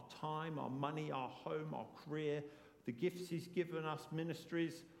 Our time, our money, our home, our career, the gifts he's given us,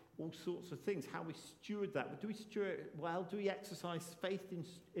 ministries, all sorts of things. How we steward that. Do we steward it well? Do we exercise faith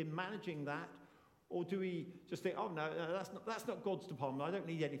in managing that? Or do we just think, oh no, that's not God's department. I don't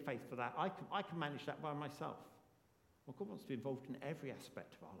need any faith for that. I can manage that by myself. Well, God wants to be involved in every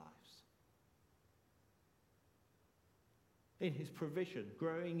aspect of our lives. In his provision,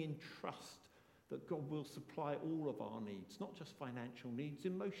 growing in trust that God will supply all of our needs, not just financial needs,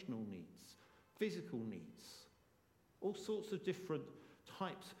 emotional needs, physical needs, all sorts of different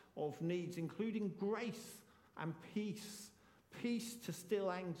types of needs, including grace and peace, peace to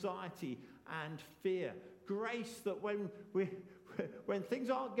still anxiety and fear, grace that when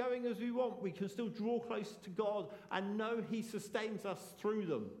things aren't going as we want, we can still draw close to God and know he sustains us through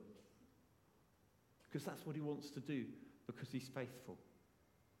them. Because that's what he wants to do, because he's faithful.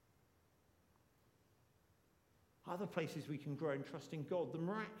 Other places we can grow in trusting God, the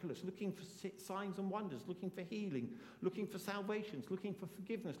miraculous, looking for signs and wonders, looking for healing, looking for salvations, looking for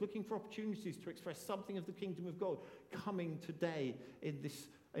forgiveness, looking for opportunities to express something of the kingdom of God coming today in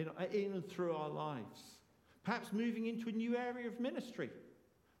and through our lives. Perhaps moving into a new area of ministry.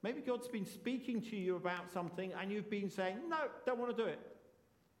 Maybe God's been speaking to you about something and you've been saying, no, don't want to do it.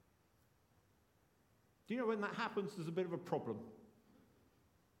 Do you know when that happens, there's a bit of a problem?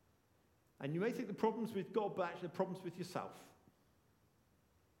 And you may think the problem's with God, but actually the problem's with yourself.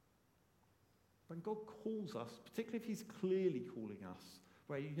 When God calls us, particularly if he's clearly calling us,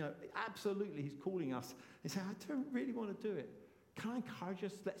 where absolutely he's calling us, and say, I don't really want to do it. can I encourage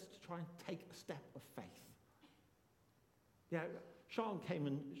us? Let's try and take a step of faith. Yeah, Sean came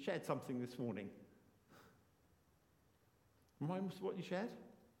and shared something this morning. Remind us what you shared?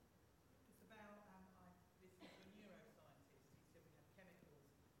 It's about, I listened to a neuroscientist who said we have chemicals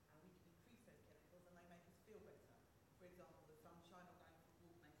and we can increase those chemicals and they make us feel better. For example, the sunshine or going for a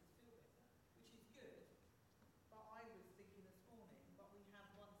walk makes us feel better, which is good. But I was thinking this morning, but we have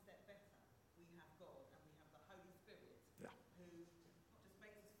one step better. We have God and we have the Holy Spirit who not just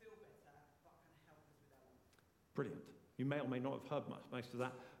makes us feel better, but can help us with our life. Brilliant. You may or may not have heard most of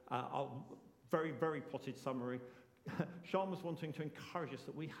that. Very, very potted summary. Sean was wanting to encourage us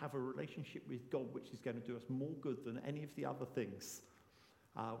that we have a relationship with God which is going to do us more good than any of the other things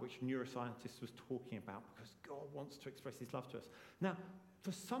which neuroscientists was talking about, because God wants to express his love to us. Now,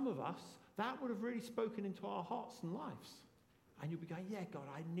 for some of us, that would have really spoken into our hearts and lives. And you'll be going, yeah, God,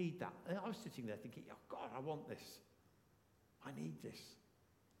 I need that. And I was sitting there thinking, oh, God, I want this. I need this.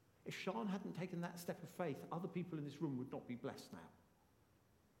 If Sean hadn't taken that step of faith, other people in this room would not be blessed now.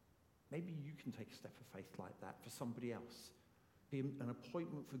 Maybe you can take a step of faith like that for somebody else. Be an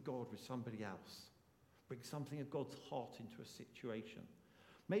appointment for God with somebody else. Bring something of God's heart into a situation.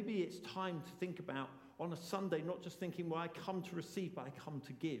 Maybe it's time to think about, on a Sunday, not just thinking, well, I come to receive, but I come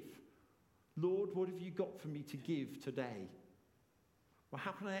to give. Lord, what have you got for me to give today? Well,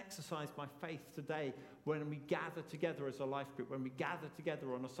 how can I exercise my faith today when we gather together as a life group, when we gather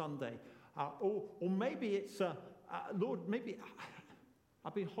together on a Sunday? Or maybe it's, Lord, maybe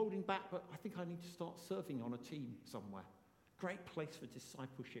I've been holding back, but I think I need to start serving on a team somewhere. Great place for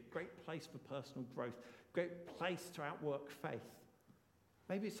discipleship, great place for personal growth, great place to outwork faith.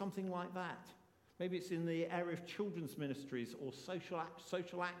 Maybe it's something like that. Maybe it's in the area of children's ministries or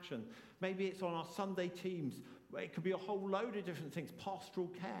social action. Maybe it's on our Sunday teams. It could be a whole load of different things, pastoral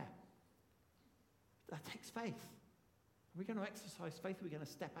care. That takes faith. Are we going to exercise faith? Are we going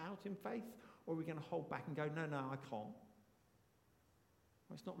to step out in faith? Or are we going to hold back and go, no, I can't?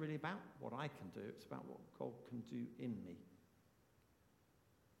 Well, it's not really about what I can do. It's about what God can do in me.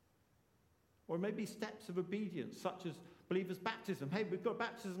 Or maybe steps of obedience, such as believers' baptism. Hey, we've got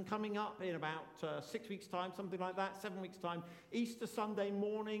baptism coming up in about 6 weeks' time, something like that, 7 weeks' time. Easter Sunday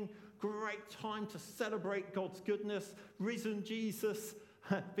morning, great time to celebrate God's goodness, risen Jesus,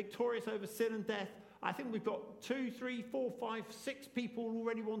 victorious over sin and death. I think we've got 2, 3, 4, 5, 6 people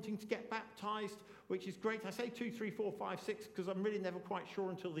already wanting to get baptized, which is great. I say 2, 3, 4, 5, 6 because I'm really never quite sure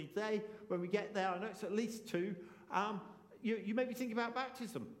until the day when we get there. I know it's at least 2. You may be thinking about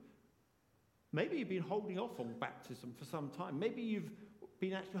baptism. Maybe you've been holding off on baptism for some time. Maybe you've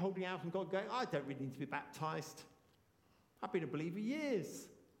been actually holding out and God going, I don't really need to be baptized. I've been a believer years.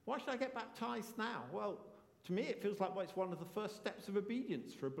 Why should I get baptized now? Well, to me, it feels like it's one of the first steps of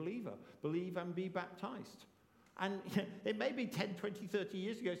obedience for a believer. Believe and be baptized. And it may be 10, 20, 30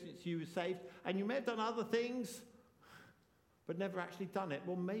 years ago since you were saved, and you may have done other things, but never actually done it.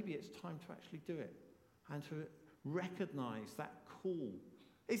 Well, maybe it's time to actually do it and to recognize that call.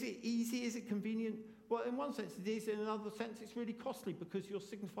 Is it easy? Is it convenient? Well, in one sense it is. In another sense, it's really costly because you're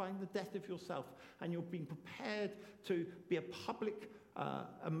signifying the death of yourself and you're being prepared to be a public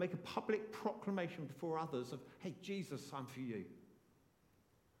and make a public proclamation before others of, hey, Jesus, I'm for you.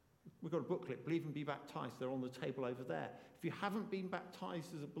 We've got a booklet, Believe and Be Baptized. They're on the table over there. If you haven't been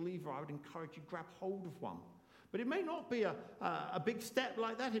baptized as a believer, I would encourage you to grab hold of one. But it may not be a big step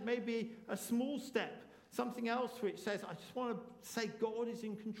like that. It may be a small step. Something else which says, I just want to say God is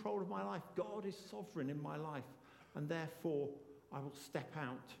in control of my life. God is sovereign in my life. And therefore, I will step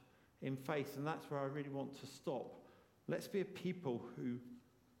out in faith. And that's where I really want to stop. Let's be a people who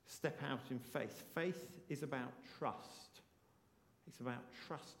step out in faith. Faith is about trust. It's about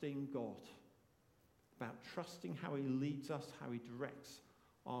trusting God. About trusting how he leads us, how he directs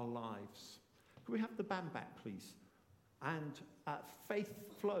our lives. Can we have the band back, please? And faith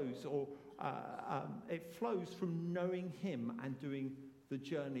flows, or it flows from knowing him and doing the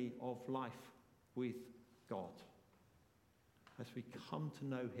journey of life with God. As we come to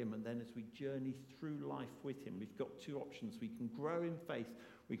know him and then as we journey through life with him, we've got 2 options. We can grow in faith,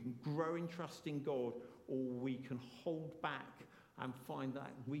 we can grow in trusting God, or we can hold back and find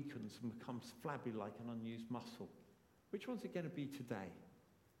that weakens and becomes flabby like an unused muscle. Which one's it going to be today?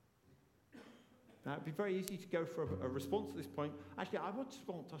 Now, it'd be very easy to go for a response at this point. Actually, I would just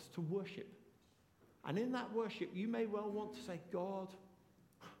want us to worship. And in that worship, you may well want to say, God,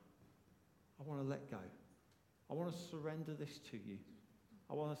 I want to let go. I want to surrender this to you.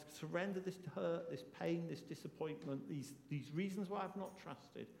 I want to surrender this hurt, this pain, this disappointment, these reasons why I've not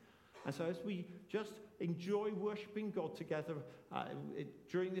trusted. And so as we just enjoy worshiping God together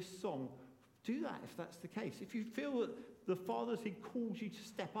during this song, do that if that's the case. If you feel that the Father, as he calls you to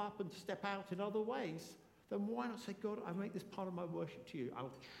step up and step out in other ways, then why not say, God, I make this part of my worship to you.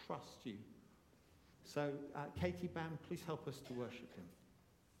 I'll trust you. So, Katie, Bam, please help us to worship him.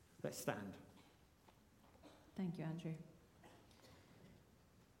 Let's stand. Thank you, Andrew.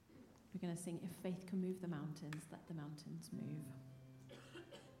 We're going to sing If Faith Can Move the Mountains, Let the Mountains Move.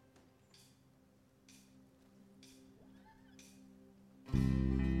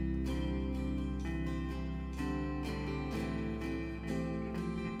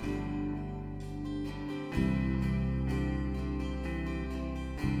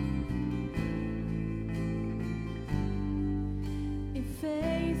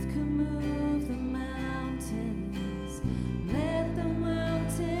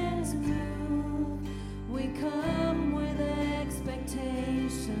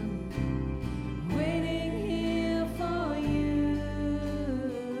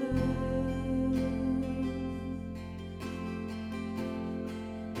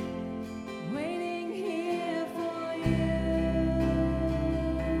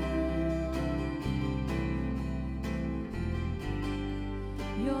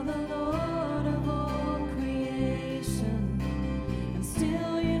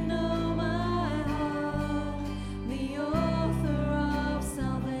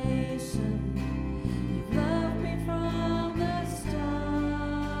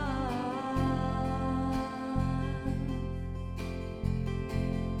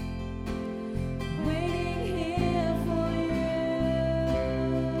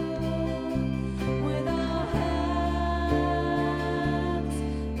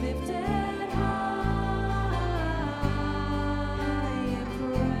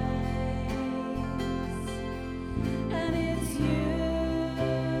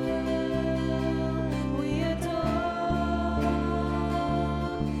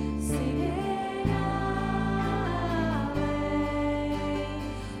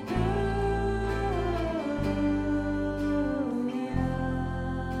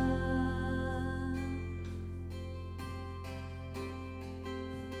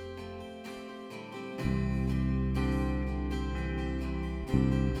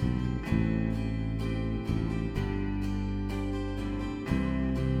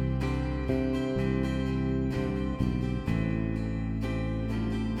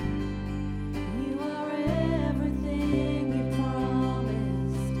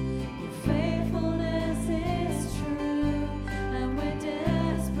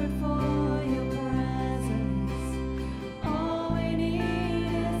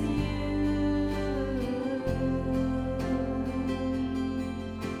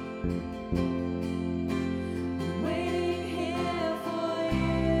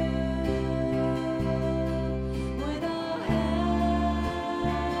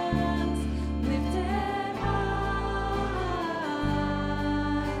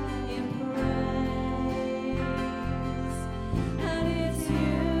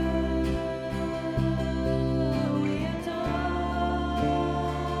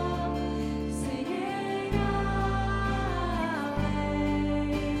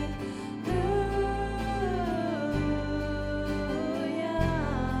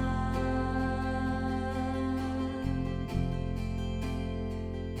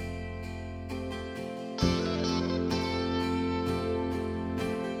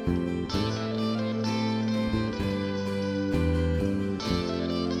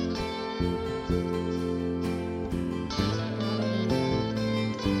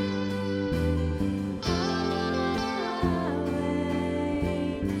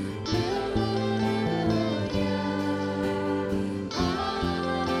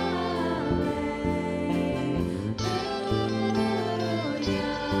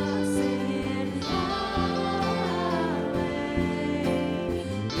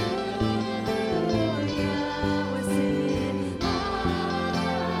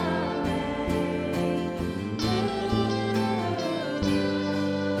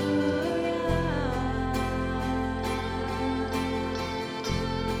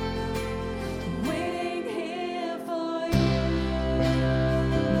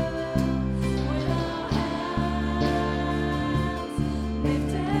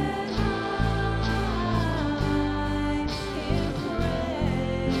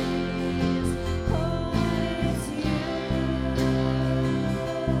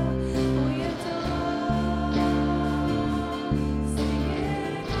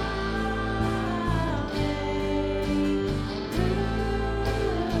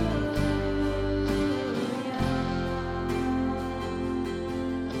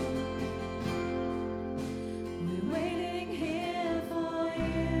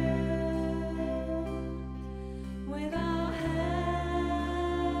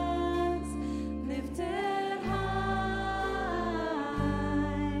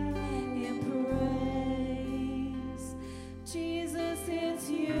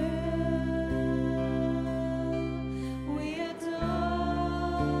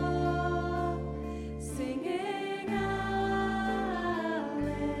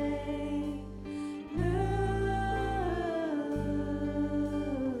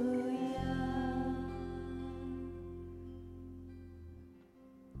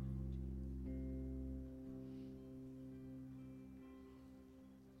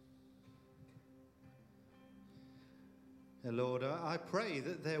 Lord, I pray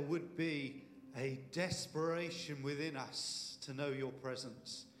that there would be a desperation within us to know your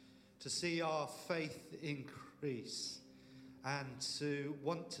presence, to see our faith increase, and to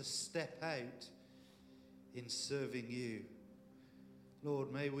want to step out in serving you.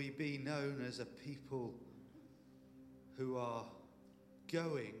 Lord, may we be known as a people who are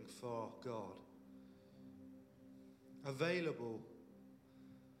going for God, available,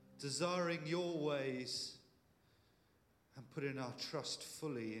 desiring your ways, and putting our trust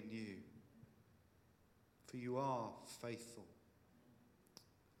fully in you. For you are faithful.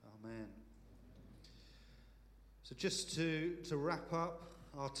 Amen. So just to wrap up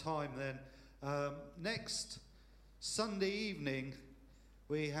our time then, next Sunday evening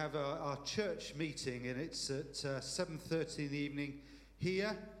we have our church meeting, and it's at 7:30 in the evening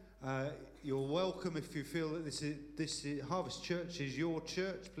here. You're welcome if you feel that this is Harvest Church is your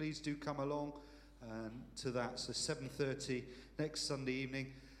church. Please do come along to that. So 7:30 next Sunday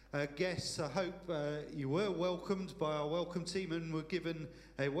evening. Guests, I hope you were welcomed by our welcome team and were given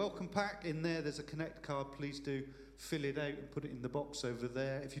a welcome pack. In there, there's a Connect card. Please do fill it out and put it in the box over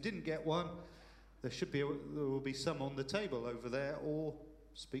there. If you didn't get one, there will be some on the table over there, or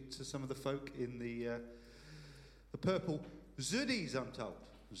speak to some of the folk in the purple Zoodies, I'm told.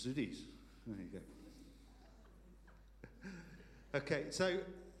 Zoodies. There you go. Okay, so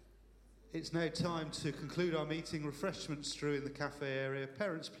it's now time to conclude our meeting. Refreshments through in the cafe area.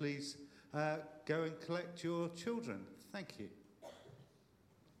 Parents, please go and collect your children. Thank you.